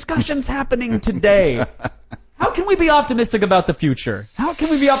 The discussion's happening today. How can we be optimistic about the future? How can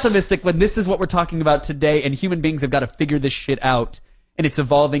we be optimistic when this is what we're talking about today and human beings have got to figure this shit out and it's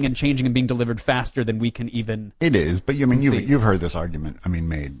evolving and changing and being delivered faster than we can even... It is, but you've heard this argument,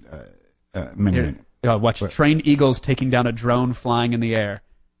 made many... Watch, trained eagles taking down a drone flying in the air.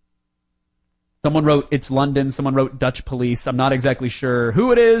 Someone wrote, it's London. Someone wrote Dutch police. I'm not exactly sure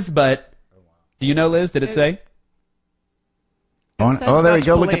who it is, but do you know, Liz? Did it say? Oh, there we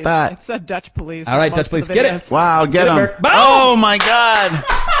go. Look at that. It said Dutch police. All right, Dutch police. Get it. Wow, get them. Oh, my God.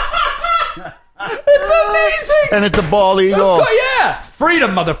 It's amazing. And it's a bald eagle. Oh, yeah.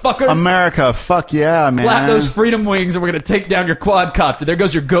 Freedom, motherfucker. America. Fuck yeah, man. Flap those freedom wings and we're going to take down your quadcopter. There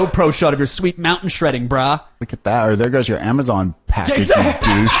goes your GoPro shot of your sweet mountain shredding, brah. Look at that. Or there goes your Amazon package, you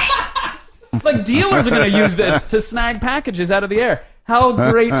douche. Dealers are going to use this to snag packages out of the air. How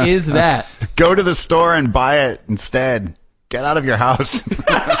great is that? Go to the store and buy it instead. Get out of your house.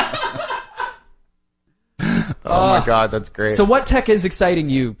 Oh my God, that's great. So what tech is exciting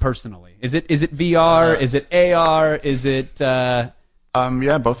you personally? Is it VR? Is it AR? Is it yeah,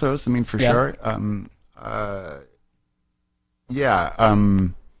 both of those. For sure.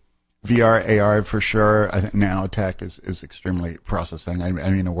 VR, AR for sure. I think nanotech is extremely processing.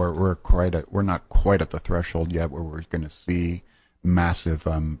 We're not quite at the threshold yet where we're going to see massive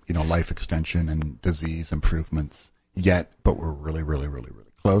life extension and disease improvements yet, but we're really, really, really,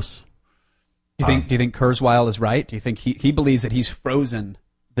 really close. Do you think Kurzweil is right? Do you think he believes that he's frozen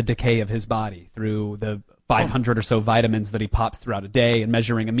the decay of his body through the 500 or so vitamins that he pops throughout a day and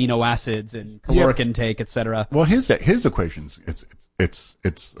measuring amino acids and caloric intake, etc.? Well, his equations, it's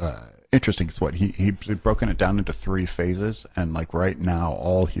interesting. It's what he's broken it down into 3 phases, and right now,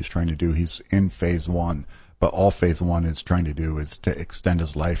 all he's trying to do, he's in phase 1, but all phase 1 is trying to do is to extend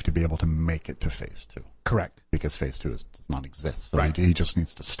his life to be able to make it to phase 2. Correct. Because phase 2 does not exist. So right. he just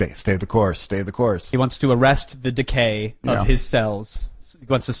needs to stay the course. He wants to arrest the decay of his cells. He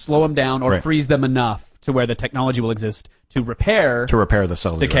wants to slow them down or freeze them enough to where the technology will exist to repair the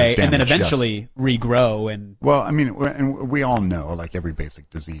cellular decay, damage, and then eventually regrow. And and we all know, every basic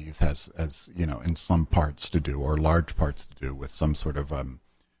disease has in some parts to do, or large parts to do, with some sort of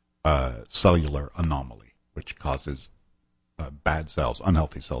cellular anomaly, which causes bad cells,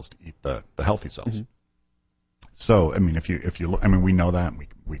 unhealthy cells, to eat the healthy cells. Mm-hmm. So, if you look, we know that, and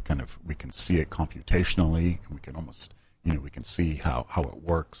we can see it computationally, and we can almost, we can see how it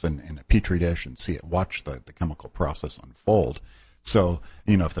works in a petri dish and watch the chemical process unfold. So,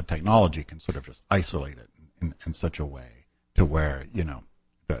 if the technology can sort of just isolate it in such a way to where,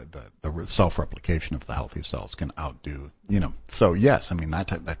 the self-replication of the healthy cells can outdo, so yes,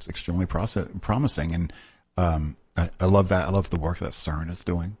 that's extremely promising. And, I love that. I love the work that CERN is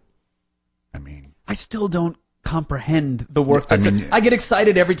doing. I mean, I still don't comprehend the work. I I get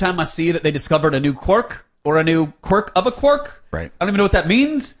excited every time I see that they discovered a new quark or a new quirk of a quark. Right. I don't even know what that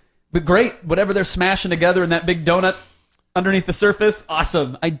means, but great. Whatever they're smashing together in that big donut underneath the surface,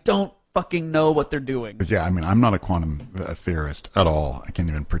 awesome. I don't fucking know what they're doing. But yeah, I mean, I'm not a quantum theorist at all. I can't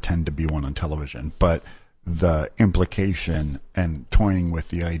even pretend to be one on television. But the implication and toying with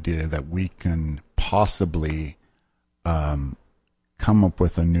the idea that we can possibly come up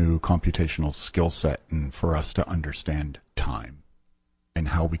with a new computational skill set and for us to understand time and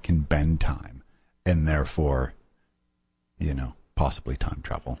how we can bend time and therefore, possibly time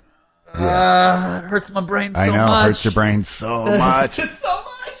travel. Yeah. It hurts my brain so much. I know, it hurts your brain so much. It's so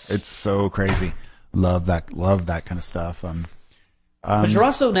much. It's so crazy. Love that kind of stuff. But you're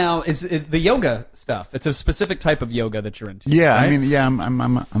also now is the yoga stuff. It's a specific type of yoga that you're into. Yeah, right? I mean, yeah,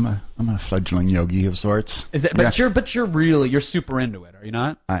 I'm a fledgling yogi of sorts. Is it? But you're super into it, are you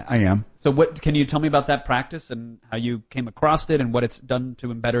not? I am. So what can you tell me about that practice and how you came across it and what it's done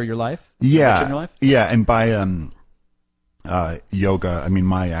to better your life? Yeah, in your life? yeah, and by yoga, I mean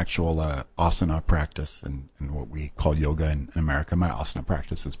my actual asana practice and what we call yoga in America. My asana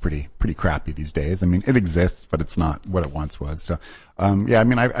practice is pretty crappy these days. I mean, it exists, but it's not what it once was. So, yeah, I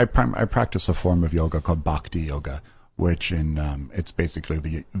mean, I practice a form of yoga called Bhakti yoga, which it's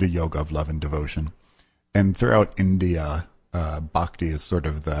basically the yoga of love and devotion. And throughout India, Bhakti is sort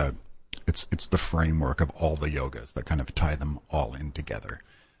of it's the framework of all the yogas that kind of tie them all in together.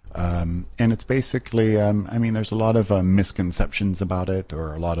 And it's basically, I mean, there's a lot of misconceptions about it,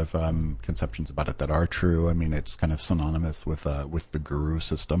 or a lot of conceptions about it that are true. I mean, it's kind of synonymous with the guru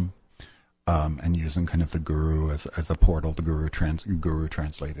system, and using kind of the guru as a portal. The guru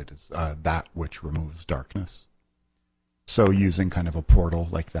translated as that which removes darkness. So using kind of a portal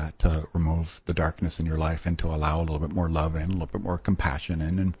like that to remove the darkness in your life and to allow a little bit more love in, a little bit more compassion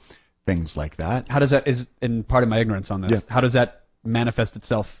in, and things like that. How does that in part of my ignorance on this? Yeah. How does that manifest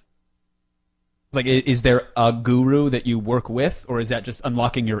itself? Like, is there a guru that you work with, or is that just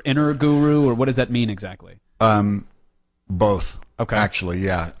unlocking your inner guru, or what does that mean exactly? Both. Okay. Actually,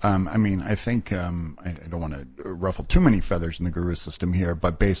 yeah. I mean, I think I don't want to ruffle too many feathers in the guru system here,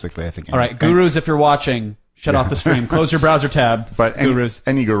 but basically, I think. All right, gurus, if you're watching, shut off the stream. Close your browser tab. But gurus.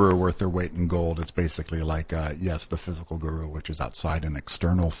 Any guru worth their weight in gold is basically like, yes, the physical guru, which is outside an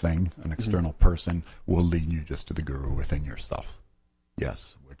external thing, an external person, will lead you just to the guru within yourself.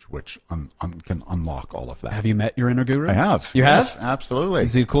 Yes, which can unlock all of that. Have you met your inner guru? I have. You Yes, have? absolutely.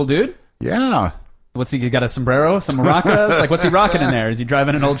 Is he a cool dude? Yeah. What's he? You got a sombrero, some maracas? Like, what's he rocking in there? Is he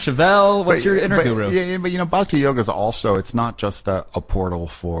driving an old Chevelle? What's your inner guru? Yeah, but Bhakti Yoga is also, it's not just a portal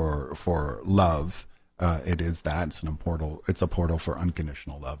for love. It is that. It's a portal for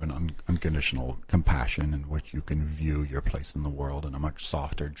unconditional love and unconditional compassion, in which you can view your place in the world in a much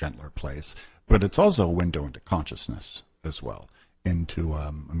softer, gentler place. But it's also a window into consciousness as well. Into,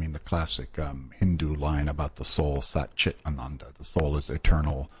 the classic Hindu line about the soul, Sat Chit Ananda. The soul is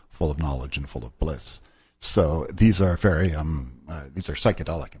eternal, full of knowledge and full of bliss. So these are very, these are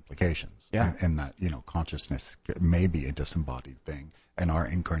psychedelic implications. Yeah. In that, consciousness may be a disembodied thing, and our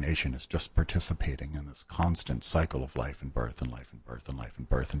incarnation is just participating in this constant cycle of life and birth and life and birth and life and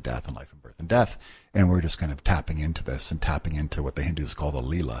birth and death and life and birth and death. And we're just kind of tapping into this and tapping into what the Hindus call the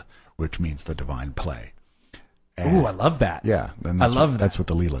Leela, which means the divine play. Ooh, I love that. Yeah, and I love that. That's what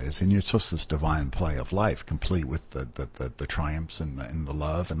the Leela is, and it's just this divine play of life, complete with the triumphs and the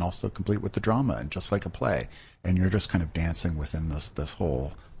love, and also complete with the drama, and just like a play. And you're just kind of dancing within this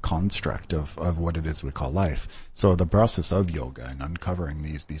whole construct of what it is we call life. So the process of yoga and uncovering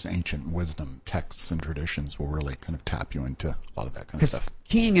these ancient wisdom texts and traditions will really kind of tap you into a lot of that kind of stuff.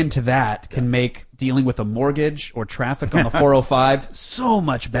 Keying into that can make dealing with a mortgage or traffic on the 405 so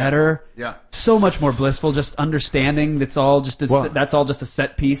much better. Yeah. So much more blissful. Just understanding that's all just a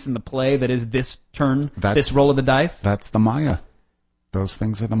set piece in the play that is this turn, this roll of the dice. That's the Maya. Those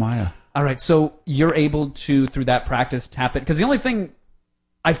things are the Maya. All right, so you're able to, through that practice, tap it. Because the only thing,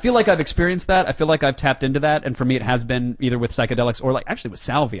 I feel like I've experienced that. I feel like I've tapped into that. And for me, it has been either with psychedelics or actually with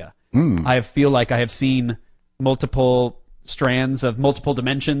salvia. I feel like I have seen multiple strands of multiple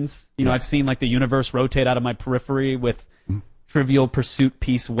dimensions. I've seen like the universe rotate out of my periphery with Trivial Pursuit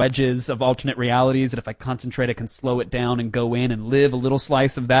piece wedges of alternate realities that if I concentrate, I can slow it down and go in and live a little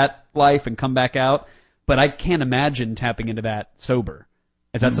slice of that life and come back out. But I can't imagine tapping into that sober.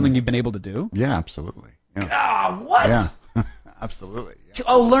 Is that something you've been able to do? Yeah, absolutely. Yeah. Ah, what? Yeah. Absolutely. Yeah.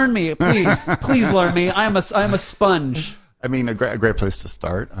 Oh, learn me, please. Please learn me. I am a sponge. I mean, a great place to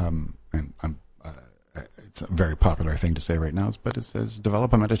start, and it's a very popular thing to say right now, but it says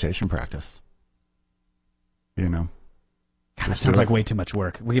develop a meditation practice. You know. God, that sounds like way too much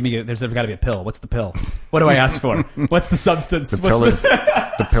work. There's got to be a pill. What's the pill? What do I ask for? What's the substance?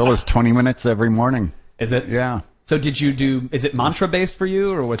 The pill is 20 minutes every morning. Is it? Yeah. So is it mantra based for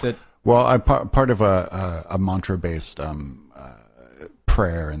you, or was it? Well, I'm part of a mantra based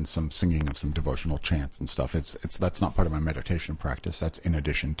prayer and some singing of some devotional chants and stuff. That's not part of my meditation practice. That's in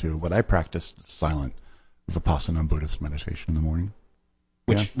addition to what I practice, silent Vipassana Buddhist meditation in the morning.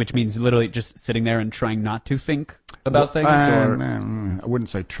 Which means literally just sitting there and trying not to think about things? I wouldn't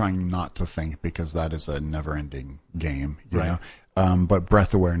say trying not to think, because that is a never-ending game, you know. But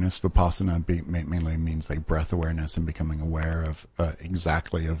breath awareness, Vipassana mainly means like breath awareness and becoming aware of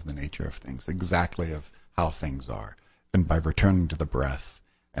exactly of the nature of things, exactly of how things are. And by returning to the breath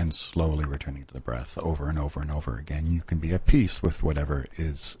and slowly returning to the breath over and over and over again, you can be at peace with whatever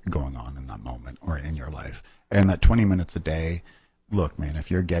is going on in that moment or in your life. And that 20 minutes a day, look, man,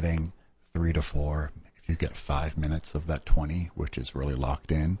 if you're getting 3 to 4, if you get 5 minutes of that 20, which is really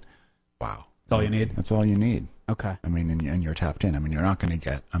locked in, wow. That's all you need? That's all you need. Okay. I mean, and you're tapped in. I mean, you're not going to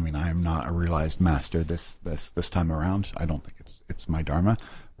get, I am not a realized master this time around. I don't think it's my dharma.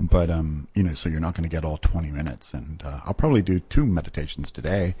 But, so you're not going to get all 20 minutes. And I'll probably do 2 meditations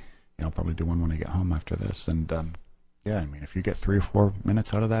today. I'll probably do one when I get home after this. And, if you get 3 or 4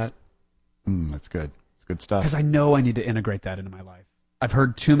 minutes out of that, that's good. It's good stuff. Because I know I need to integrate that into my life. I've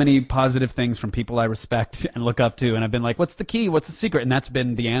heard too many positive things from people I respect and look up to, and I've been like, what's the key? What's the secret? And that's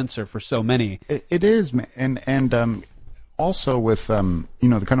been the answer for so many. It is, and also with, the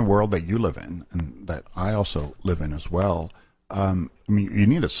kind of world that you live in and that I also live in as well, you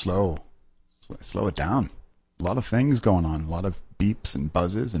need to slow it down. A lot of things going on, a lot of beeps and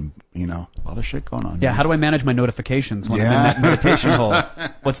buzzes and, a lot of shit going on. Yeah, how do I manage my notifications when I'm in that meditation hole?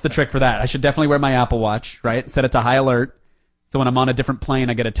 What's the trick for that? I should definitely wear my Apple Watch, right? Set it to high alert. So when I'm on a different plane,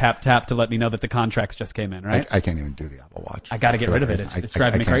 I get a tap to let me know that the contracts just came in, right? I can't even do the Apple Watch. I got to get rid of it. It's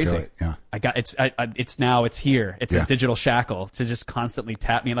driving me crazy. Do it. Yeah. It's here. It's a digital shackle to just constantly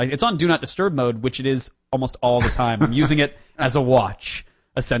tap me. Like, it's on do not disturb mode, which it is almost all the time. I'm using it as a watch,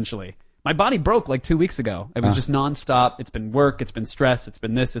 essentially. My body broke like 2 weeks ago. It was just nonstop. It's been work. It's been stress. It's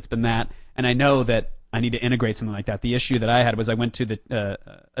been this. It's been that. And I know that I need to integrate something like that. The issue that I had was I went to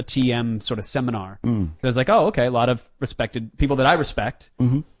a TM sort of seminar. I was like, oh, okay, a lot of respected people that I respect,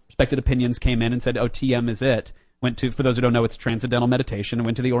 respected opinions came in and said, oh, TM is it. For those who don't know, it's Transcendental Meditation. I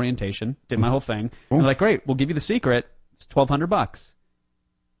went to the orientation, did my whole thing. And they're like, great, we'll give you the secret. It's $1,200.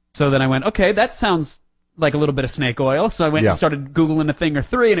 So then I went, okay, that sounds like a little bit of snake oil. So I went and started Googling a thing or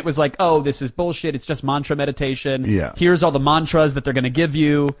 3, and it was like, oh, this is bullshit. It's just mantra meditation. Yeah. Here's all the mantras that they're going to give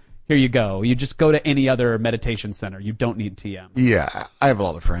you. Here you go. You just go to any other meditation center. You don't need TM. Yeah, I have a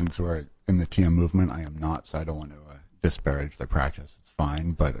lot of friends who are in the TM movement. I am not, so I don't want to disparage their practice. It's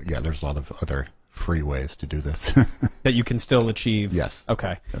fine, but there's a lot of other free ways to do this. That you can still achieve. Yes.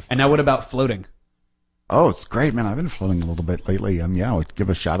 Okay. And now what about floating? Oh, it's great, man. I've been floating a little bit lately. I would give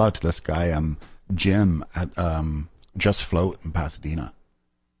a shout out to this guy, Jim at Just Float in Pasadena.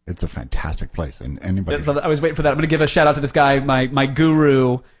 It's a fantastic place, and anybody. I was waiting for that. I'm going to give a shout out to this guy, my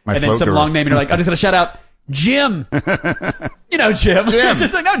guru, my and then some guru. long name. And you're like, I'm just going to shout out Jim. You know Jim. It's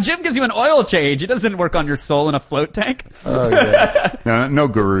just like, no, Jim gives you an oil change. He doesn't work on your soul in a float tank. Oh yeah, no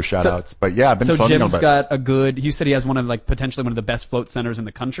guru shout outs, but yeah, I've been floating Jim's a bit. got a good. You said he has potentially one of the best float centers in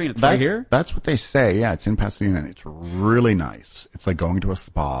the country, and it's right here. That's what they say. Yeah, it's in Pasadena. And it's really nice. It's like going to a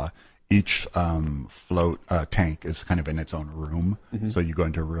spa. Each float tank is kind of in its own room, so you go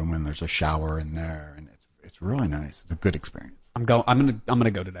into a room and there's a shower in there, and it's really nice. It's a good experience. I'm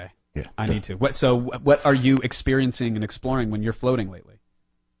gonna go today. Yeah, I need to. What are you experiencing and exploring when you're floating lately?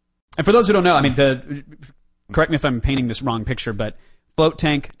 And for those who don't know, correct me if I'm painting this wrong picture, but float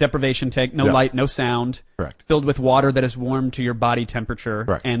tank, deprivation tank, no light, no sound, correct, filled with water that is warm to your body temperature,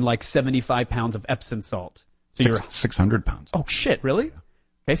 correct, and like 75 pounds of Epsom salt. So 600 pounds. Oh shit! Really? Yeah.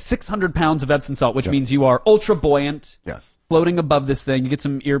 Okay, 600 pounds of Epsom salt, which means you are ultra buoyant. Yes. Floating above this thing. You get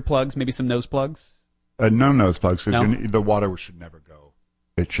some earplugs, maybe some nose plugs. No nose plugs, because the water should never go.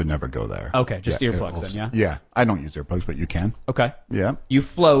 It should never go there. Okay, just earplugs then, yeah? Yeah, I don't use earplugs, but you can. Okay. Yeah. You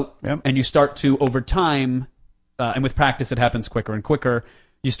float, and you start to, over time, and with practice it happens quicker and quicker,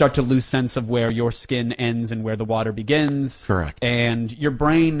 you start to lose sense of where your skin ends and where the water begins. Correct. And your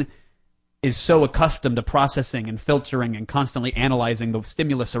brain is so accustomed to processing and filtering and constantly analyzing the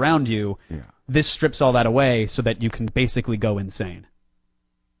stimulus around you, this strips all that away so that you can basically go insane.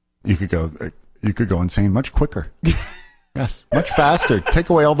 You could go insane much quicker. Yes, much faster. Take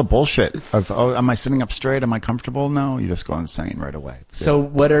away all the bullshit of, am I sitting up straight? Am I comfortable? No, you just go insane right away. So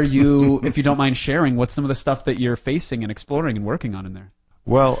what are you, if you don't mind sharing, what's some of the stuff that you're facing and exploring and working on in there?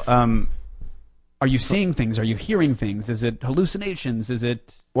 Well, Are you seeing things? Are you hearing things? Is it hallucinations? Is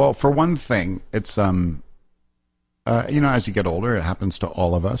it... Well, for one thing, it's as you get older, it happens to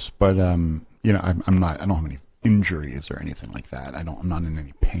all of us. But I don't have any injuries or anything like that. I'm not in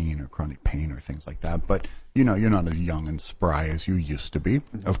any pain or chronic pain or things like that. But you're not as young and spry as you used to be,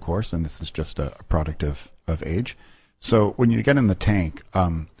 of course. And this is just a product of age. So when you get in the tank,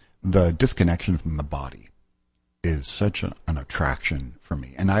 the disconnection from the body is such an attraction for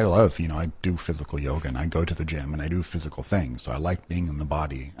me. And I love, I do physical yoga and I go to the gym and I do physical things. So I like being in the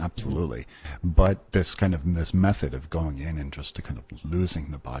body, absolutely. But this method of going in and just to kind of losing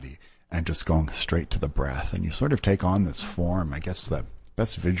the body and just going straight to the breath, and you sort of take on this form. I guess the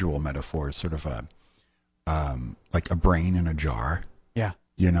best visual metaphor is sort of like a brain in a jar. Yeah.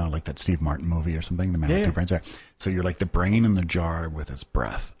 Like that Steve Martin movie or something, The Man with Two Brains. So you're like the brain in the jar with his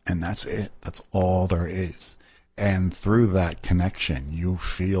breath, and that's it. That's all there is. And through that connection, you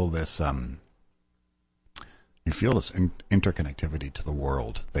feel this interconnectivity to the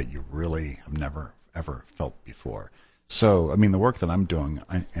world that you really have never ever felt before. So, the work that I'm doing,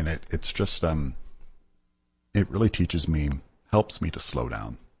 and it's just it really helps me to slow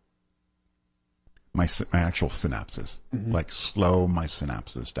down my actual synapses, like slow my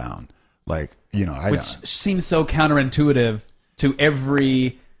synapses down, like which seems so counterintuitive to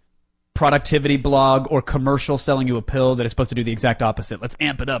every productivity blog or commercial selling you a pill that is supposed to do the exact opposite. Let's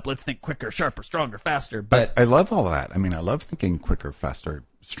amp it up. Let's think quicker, sharper, stronger, faster. But I love all that. I love thinking quicker, faster,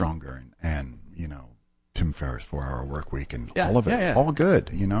 stronger, and Tim Ferriss' 4-Hour Work Week and all of it, all good,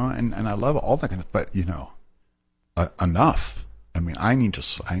 and I love all that kind of. But enough. I need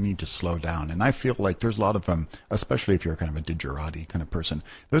to slow down, and I feel like there's a lot of especially if you're kind of a digerati kind of person.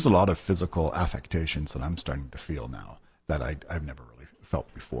 There's a lot of physical affectations that I'm starting to feel now that I've never really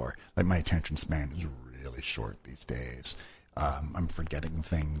felt before. Like my attention span is really short these days. I'm forgetting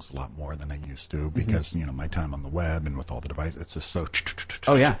things a lot more than I used to because my time on the web and with all the devices, it's just so.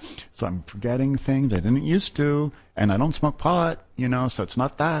 Oh yeah. So I'm forgetting things I didn't used to, and I don't smoke pot, so it's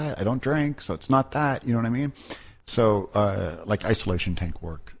not that. I don't drink, so it's not that. You know what I mean? So like isolation tank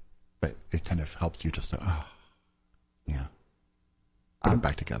work, but it kind of helps you just to put it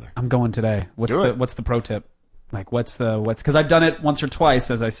back together. I'm going today. What's the pro tip? Like what's because I've done it once or twice,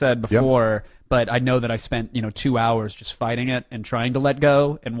 as I said before, but I know that I spent 2 hours just fighting it and trying to let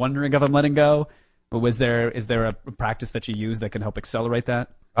go and wondering if I'm letting go. But is there a practice that you use that can help accelerate that?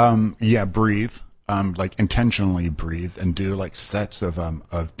 Breathe. Like intentionally breathe and do like sets of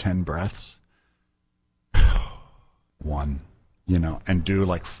 10 breaths. 1, and do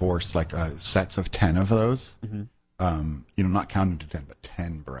like force like sets of 10 of those. Not counting to 10, but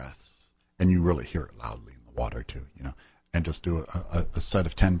 10 breaths, and you really hear it loudly in the water too. And just do a set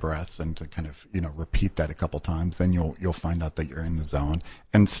of 10 breaths and to kind of repeat that a couple times. Then you'll find out that you're in the zone,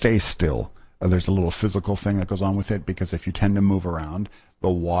 and stay still. There's a little physical thing that goes on with it because if you tend to move around, the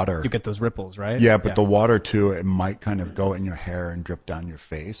water, you get those ripples, right? Yeah, but the water too, it might kind of go in your hair and drip down your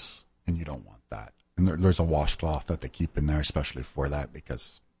face, and you don't want that. And there's a washcloth that they keep in there, especially for that,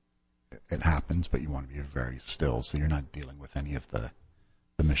 because it happens, but you want to be very still so you're not dealing with any of the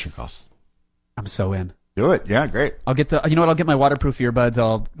mishigas. I'm so in. Do it. Yeah, great. I'll get I'll get my waterproof earbuds.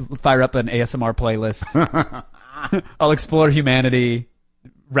 I'll fire up an ASMR playlist. I'll explore humanity,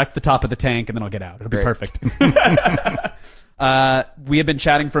 wreck the top of the tank, and then I'll get out. It'll be perfect. We have been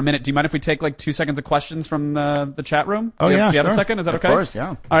chatting for a minute. Do you mind if we take like 2 seconds of questions from the chat room? Oh, do you yeah, have sure. a second? Is that okay? Of course, yeah.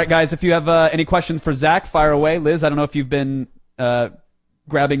 All right, guys, if you have any questions for Zach, fire away. Liz, I don't know if you've been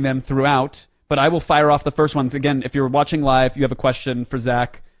grabbing them throughout, but I will fire off the first ones. Again, if you're watching live, you have a question for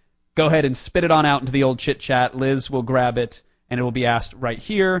Zach, go ahead and spit it on out into the old chit chat. Liz will grab it, and it will be asked right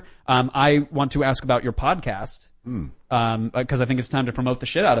here. I want to ask about your podcast. Because I think it's time to promote the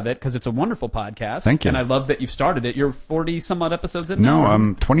shit out of it because it's a wonderful podcast. Thank you. And I love that you've started it. You're 40-some-odd episodes in now? No,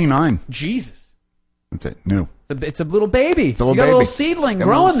 I'm 29. Jesus. That's it. New. It's a little baby. It's a little you got baby. A little seedling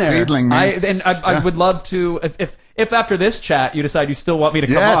growing there. Seedling, man. I would love to, if after this chat you decide you still want me to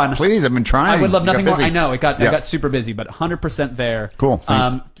come on. Yes, please. I've been trying. I would love nothing more. Busy. I know. I got super busy, but 100% there. Cool.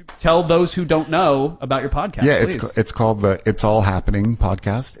 Thanks. Tell those who don't know about your podcast. Yeah, please. it's called the It's All Happening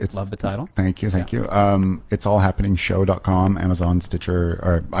podcast. Love the title. Thank you. It's All Happening Show.com, Amazon, Stitcher,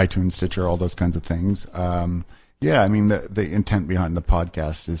 or iTunes, Stitcher, all those kinds of things. The intent behind the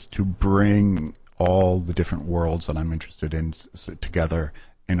podcast is to bring all the different worlds that I'm interested in together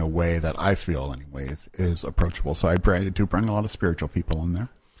in a way that I feel, anyways, is approachable. So I do bring a lot of spiritual people in there.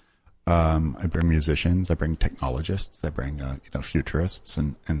 I bring musicians, I bring technologists, I bring futurists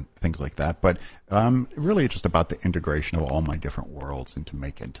and things like that. But really, just about the integration of all my different worlds and to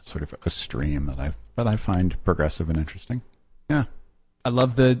make it into sort of a stream that I find progressive and interesting. Yeah. I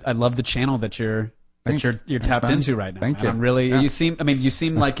love the channel that you're Thanks. that you're Thanks, tapped man. into right now. Thank And you. I'm really. Yeah. You seem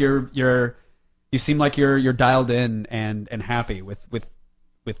like you're dialed in and happy with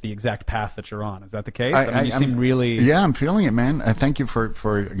the exact path that you're on. Is that the case? You seem really. Yeah, I'm feeling it, man. I thank you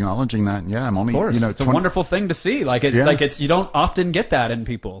for acknowledging that. Yeah, I'm only. Of course, It's a wonderful thing to see. You don't often get that in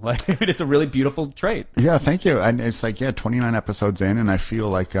people. Like, it's a really beautiful trait. Yeah, thank you. And it's 29 episodes in, and I feel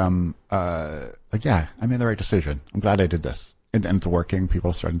like I made the right decision. I'm glad I did this, and it's working.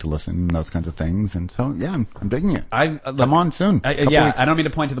 People are starting to listen, and those kinds of things, and so yeah, I'm digging it. Come on soon. I don't mean to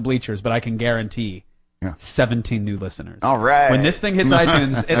point to the bleachers, but I can guarantee. Yeah. 17 new listeners. All right. When this thing hits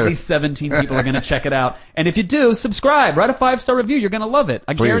iTunes, at least 17 people are going to check it out. And if you do, subscribe, write a 5-star review. You're going to love it.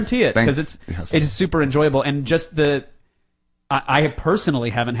 I guarantee it, because it is super enjoyable. And just I personally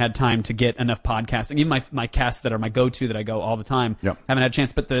haven't had time to get enough podcasting. Even my casts that are my go-to that I go all the time, haven't had a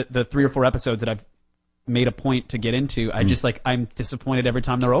chance. But the 3 or 4 episodes that I've made a point to get into, I'm disappointed every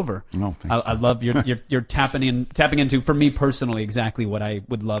time they're over. No, thanks. I love you're tapping into, for me personally, exactly what I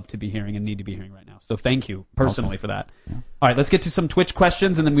would love to be hearing and need to be hearing right now. So thank you personally for that. Yeah. All right, let's get to some Twitch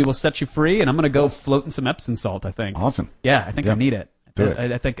questions, and then we will set you free. And I'm going to go float in some Epsom salt, I think. Awesome. Yeah, I think I need it.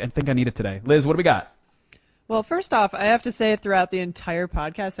 I think I need it today. Liz, what do we got? Well, first off, I have to say throughout the entire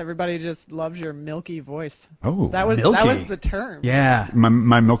podcast, everybody just loves your milky voice. Oh, that was the term. Yeah,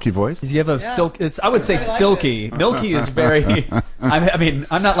 my milky voice. You have a silk. I would say silky. Milky is very.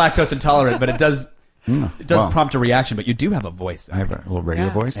 I'm not lactose intolerant, but it does prompt a reaction. But you do have a voice. I have a little radio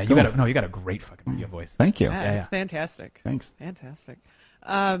voice. Yeah, you got a great fucking radio voice. Thank you. Yeah, it's fantastic. Thanks. Fantastic.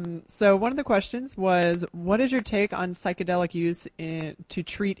 So one of the questions was, what is your take on psychedelic use to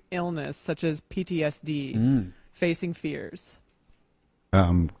treat illness such as PTSD, facing fears?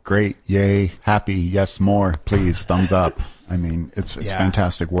 Great, yay, happy, yes, more, please, thumbs up. I mean, it's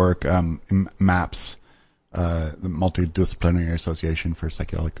fantastic work. MAPS, the Multidisciplinary Association for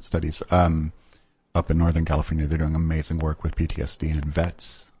Psychedelic Studies, up in Northern California, they're doing amazing work with PTSD and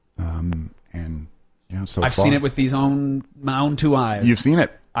vets, I've seen it with my own 2 eyes. You've seen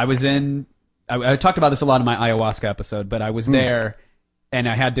it. I talked about this a lot in my ayahuasca episode, but I was there, and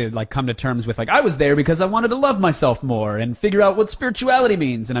I had to come to terms with I was there because I wanted to love myself more and figure out what spirituality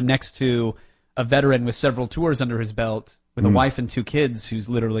means. And I'm next to a veteran with several tours under his belt with a wife and 2 kids who's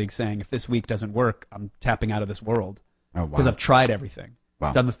literally saying, if this week doesn't work, I'm tapping out of this world. Oh, wow. Because I've tried everything. Wow.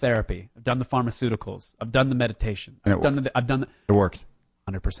 I've done the therapy. I've done the pharmaceuticals. I've done the meditation. And it worked.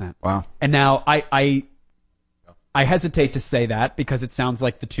 100%. Wow. And now I hesitate to say that because it sounds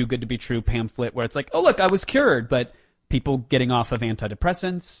like the Too Good to Be True pamphlet where it's like, oh, look, I was cured. But people getting off of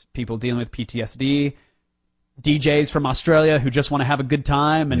antidepressants, people dealing with PTSD, DJs from Australia who just want to have a good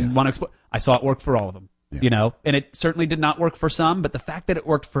time and want to explore. I saw it work for all of them, and it certainly did not work for some. But the fact that it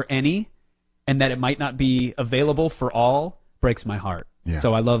worked for any and that it might not be available for all breaks my heart. Yeah.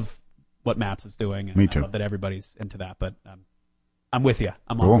 So I love what MAPS is doing. And Me too. I love that everybody's into that. But I'm with you.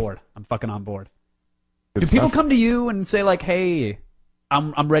 I'm on board. I'm fucking on board. Do people come to you and say hey,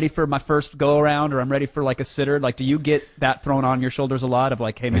 I'm ready for my first go around, or I'm ready for a sitter? Do you get that thrown on your shoulders a lot of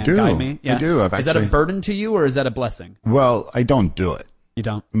hey man, guide me? Yeah. I do. Is that a burden to you, or is that a blessing? Well, I don't do it. You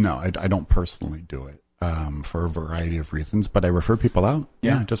don't? No, I don't personally do it for a variety of reasons, but I refer people out.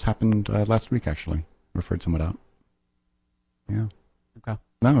 Yeah, it just happened last week actually. Referred someone out. Yeah. Okay.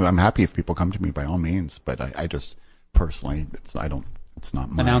 No, I'm happy if people come to me by all means, but I just personally, it's not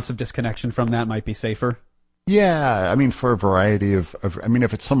my... An ounce of disconnection from that might be safer. Yeah, I mean, for a variety of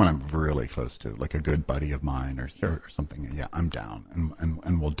if it's someone I'm really close to, like a good buddy of mine or something, yeah, I'm down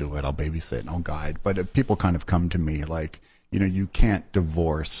and we'll do it. I'll babysit and I'll guide. But if people kind of come to me you can't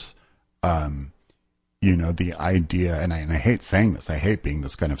divorce, the idea, and I hate saying this, I hate being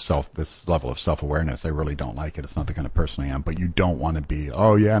this kind of this level of self-awareness. I really don't like it. It's not the kind of person I am, but you don't want to be,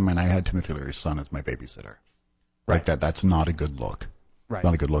 oh yeah, man, I had Timothy Leary's son as my babysitter. Right. That's not a good look. Right. It's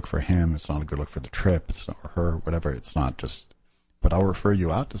not a good look for him. It's not a good look for the trip. It's not for her, whatever. It's not just, but I'll refer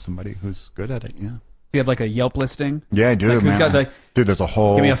you out to somebody who's good at it. Yeah. Do you have a Yelp listing? Yeah, I do, man. Dude, there's a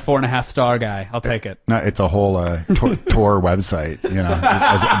whole... Give me a 4.5 star guy. I'll take it. No, it's a whole tour website,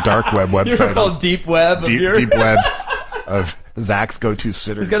 a dark web website. Your whole deep web. Deep web of Zach's go-to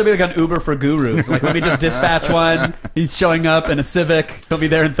sitters. He's got to be an Uber for gurus. Let me just dispatch one. He's showing up in a Civic. He'll be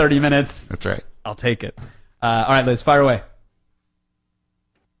there in 30 minutes. That's right. I'll take it. All right, Liz, fire away.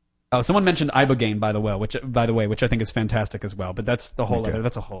 Oh, someone mentioned ibogaine, by the way, which I think is fantastic as well. But that's the whole other.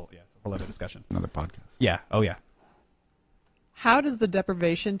 That's a whole other discussion. Another podcast. Yeah. Oh yeah. How does the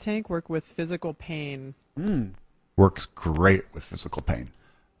deprivation tank work with physical pain? Works great with physical pain.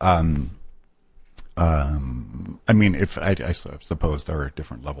 I mean, I suppose there are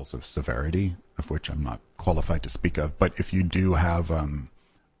different levels of severity, of which I'm not qualified to speak of. But if you do have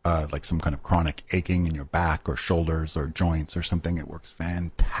like some kind of chronic aching in your back or shoulders or joints or something, it works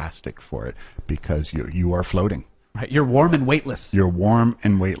fantastic for it because you are floating. Right. You're warm and weightless. You're warm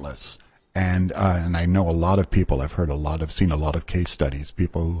and weightless. And I know a lot of people, I've seen a lot of case studies,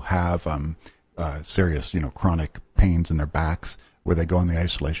 people who have serious, chronic pains in their backs where they go in the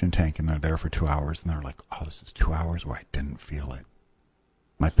isolation tank and they're there for 2 hours and they're like, oh, this is 2 hours where I didn't feel it.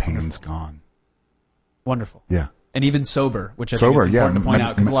 My pain's gone. Wonderful. Yeah. And even sober, which I think is important to point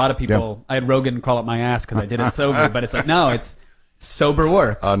out, because a lot of people, I had Rogan crawl up my ass because I did it sober, but it's like, no, it's sober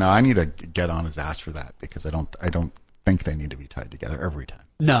works. Oh no, I need to get on his ass for that because I don't think they need to be tied together every time.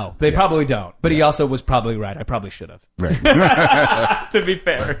 No, they probably don't. But he also was probably right. I probably should have. Right. To be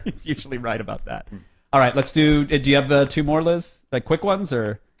fair, he's usually right about that. All right, let's do you have 2 more, Liz? Like quick ones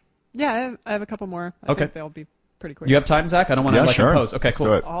or? Yeah, I have a couple more. I think they'll be pretty quick. You have time, Zach? I don't want to sure. impose. Okay, cool.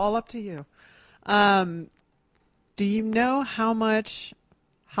 Let's do it. All up to you. Do you know how much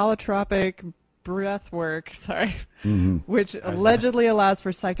holotropic breath work, which allegedly allows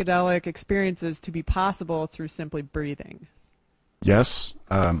for psychedelic experiences to be possible through simply breathing? Yes,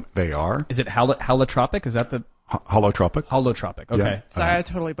 they are. Is it holotropic? Is that the Holotropic? holotropic? Okay. Yeah. Sorry, I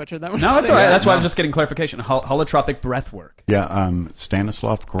totally butchered that one. No, that's all right. That's why I was just getting clarification. Holotropic breath work. Yeah,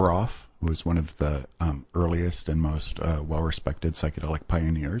 Stanislav Grof, who was one of the earliest and most well-respected psychedelic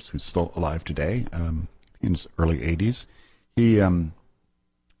pioneers, who's still alive today, in his early 80s. He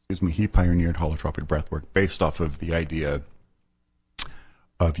pioneered holotropic breathwork based off of the idea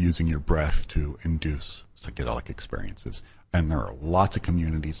of using your breath to induce psychedelic experiences. And there are lots of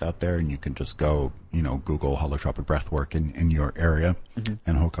communities out there, and you can just go, Google holotropic breathwork in your area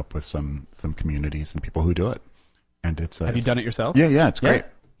and hook up with some communities and people who do it. And it's have you done it yourself? Yeah, it's great.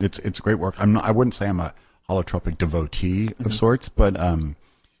 It's great work. I wouldn't say I'm a holotropic devotee of sorts, but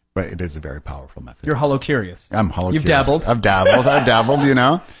it is a very powerful method. You're holo-curious. I'm holo-curious. You've dabbled. I've dabbled,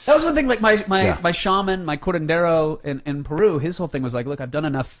 That was one thing, like my shaman, my curandero in Peru, his whole thing was like, look, I've done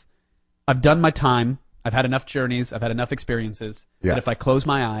enough. I've done my time. I've had enough journeys. I've had enough experiences. Yeah. That if I close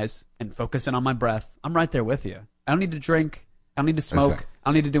my eyes and focus in on my breath, I'm right there with you. I don't need to drink. I don't need to smoke. right. I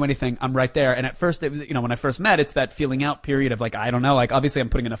don't need to do anything. I'm right there. And at first, it was, when I first met, it's that feeling out period of like, I don't know, like obviously I'm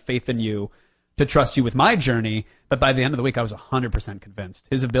putting enough faith in you to trust you with my journey. But by the end of the week, I was 100% convinced.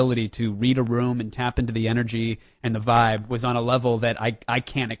 His ability to read a room and tap into the energy and the vibe was on a level that I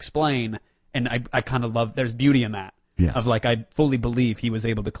can't explain. And I kind of love, there's beauty in that. Yes. Of like, I fully believe he was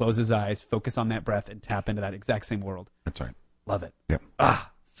able to close his eyes, focus on that breath, and tap into that exact same world. That's right. Love it. Yep.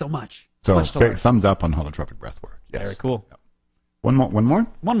 So much. So much to learn. thumbs up on holotropic breathwork. Yes. Very cool. Yep. One more?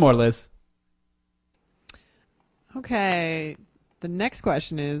 One more, Liz. Okay. The next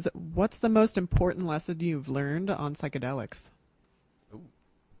question is, what's the most important lesson you've learned on psychedelics?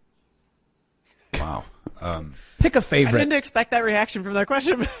 Wow. Pick a I favorite. didn't expect that reaction from that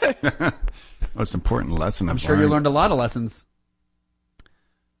question. Most important lesson I'm sure you learned a lot of lessons.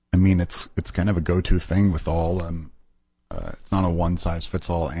 I mean, it's kind of a go-to thing with all. It's not a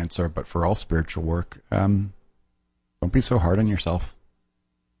one-size-fits-all answer, but for all spiritual work, don't be so hard on yourself.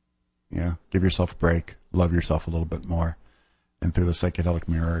 Yeah, give yourself a break. Love yourself a little bit more. And through the psychedelic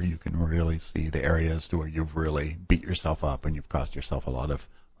mirror, you can really see the areas to where you've really beat yourself up and you've caused yourself a lot of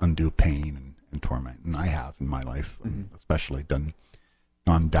undue pain and torment. And I have in my life, especially gone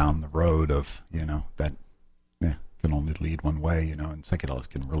down the road of, that can only lead one way, and psychedelics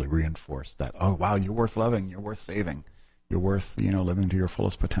can really reinforce that, oh, wow, you're worth loving, you're worth saving, you're worth, living to your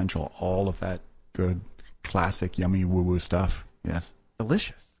fullest potential, all of that good, classic, yummy, woo-woo stuff. Yes.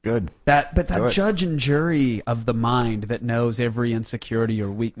 Delicious. Good. That judge and jury of the mind that knows every insecurity or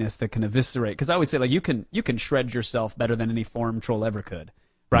weakness that can eviscerate. Because I always say, like, you can shred yourself better than any form troll ever could,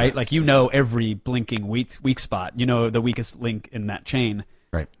 right? Yes. Like, every blinking weak spot. The weakest link in that chain.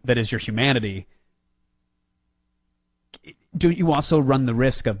 Right. That is your humanity. Do you also run the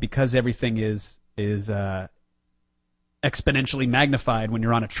risk of, because everything is exponentially magnified when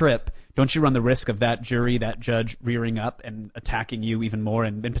you're on a trip, don't you run the risk of that jury, that judge rearing up and attacking you even more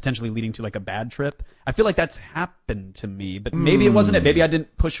and potentially leading to like a bad trip? I feel like that's happened to me, but maybe it wasn't it. Maybe I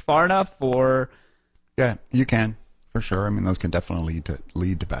didn't push far enough, or... Yeah, you can, for sure. I mean, those can definitely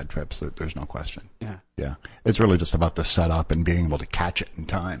lead to bad trips. There's no question. Yeah. Yeah. It's really just about the setup and being able to catch it in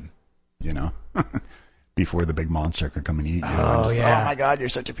time, before the big monster can come and eat you. Oh, yeah. Oh, my God, you're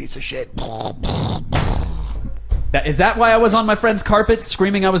such a piece of shit. Is that why I was on my friend's carpet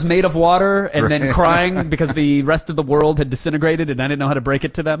screaming I was made of water and then crying because the rest of the world had disintegrated and I didn't know how to break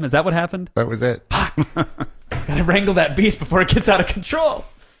it to them? Is that what happened? That was it. Gotta wrangle that beast before it gets out of control.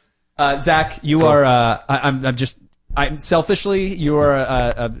 Zach, you are, I'm selfishly, you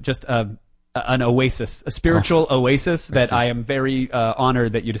are just a an oasis, a spiritual oasis that I am very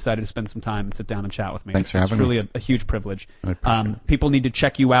honored that you decided to spend some time and sit down and chat with me. Thanks for having me. It's truly a huge privilege. I appreciate it. People need to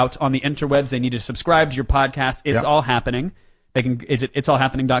check you out on the interwebs. They need to subscribe to your podcast. It's Yep. all happening. Is it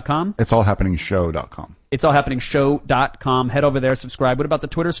itsallhappening.com? It's allhappeningshow.com. Itsallhappeningshow.com. Head over there, subscribe. What about the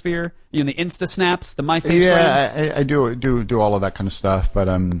Twitter sphere? You know, the Insta snaps, the MyFace friends? Yeah, I do all of that kind of stuff. But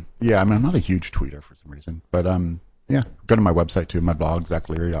yeah, I mean, I'm not a huge tweeter for some reason. But yeah, go to my website too, my blog,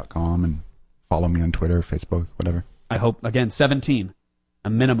 ZachLeary.com, and follow me on Twitter, Facebook, whatever. I hope, again, 17, a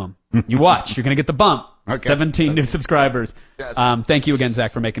minimum. You watch, you're going to get the bump. Okay. 17 new subscribers. Yes. Thank you again,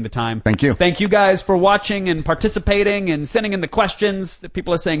 Zach, for making the time. Thank you. Thank you guys for watching and participating and sending in the questions. That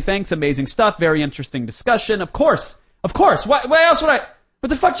people are saying thanks, amazing stuff, very interesting discussion. Of course. What else what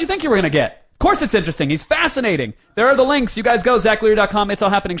the fuck do you think you were going to get? Of course it's interesting. He's fascinating. There are the links. You guys go, ZachLeary.com,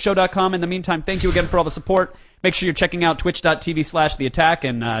 itsallhappeningshow.com. In the meantime, thank you again for all the support. Make sure you're checking out twitch.tv/theattack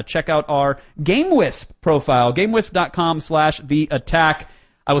and check out our GameWisp profile, gamewisp.com/theattack.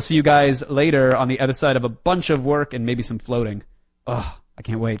 I will see you guys later on the other side of a bunch of work and maybe some floating. Oh, I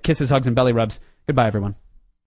can't wait. Kisses, hugs, and belly rubs. Goodbye, everyone.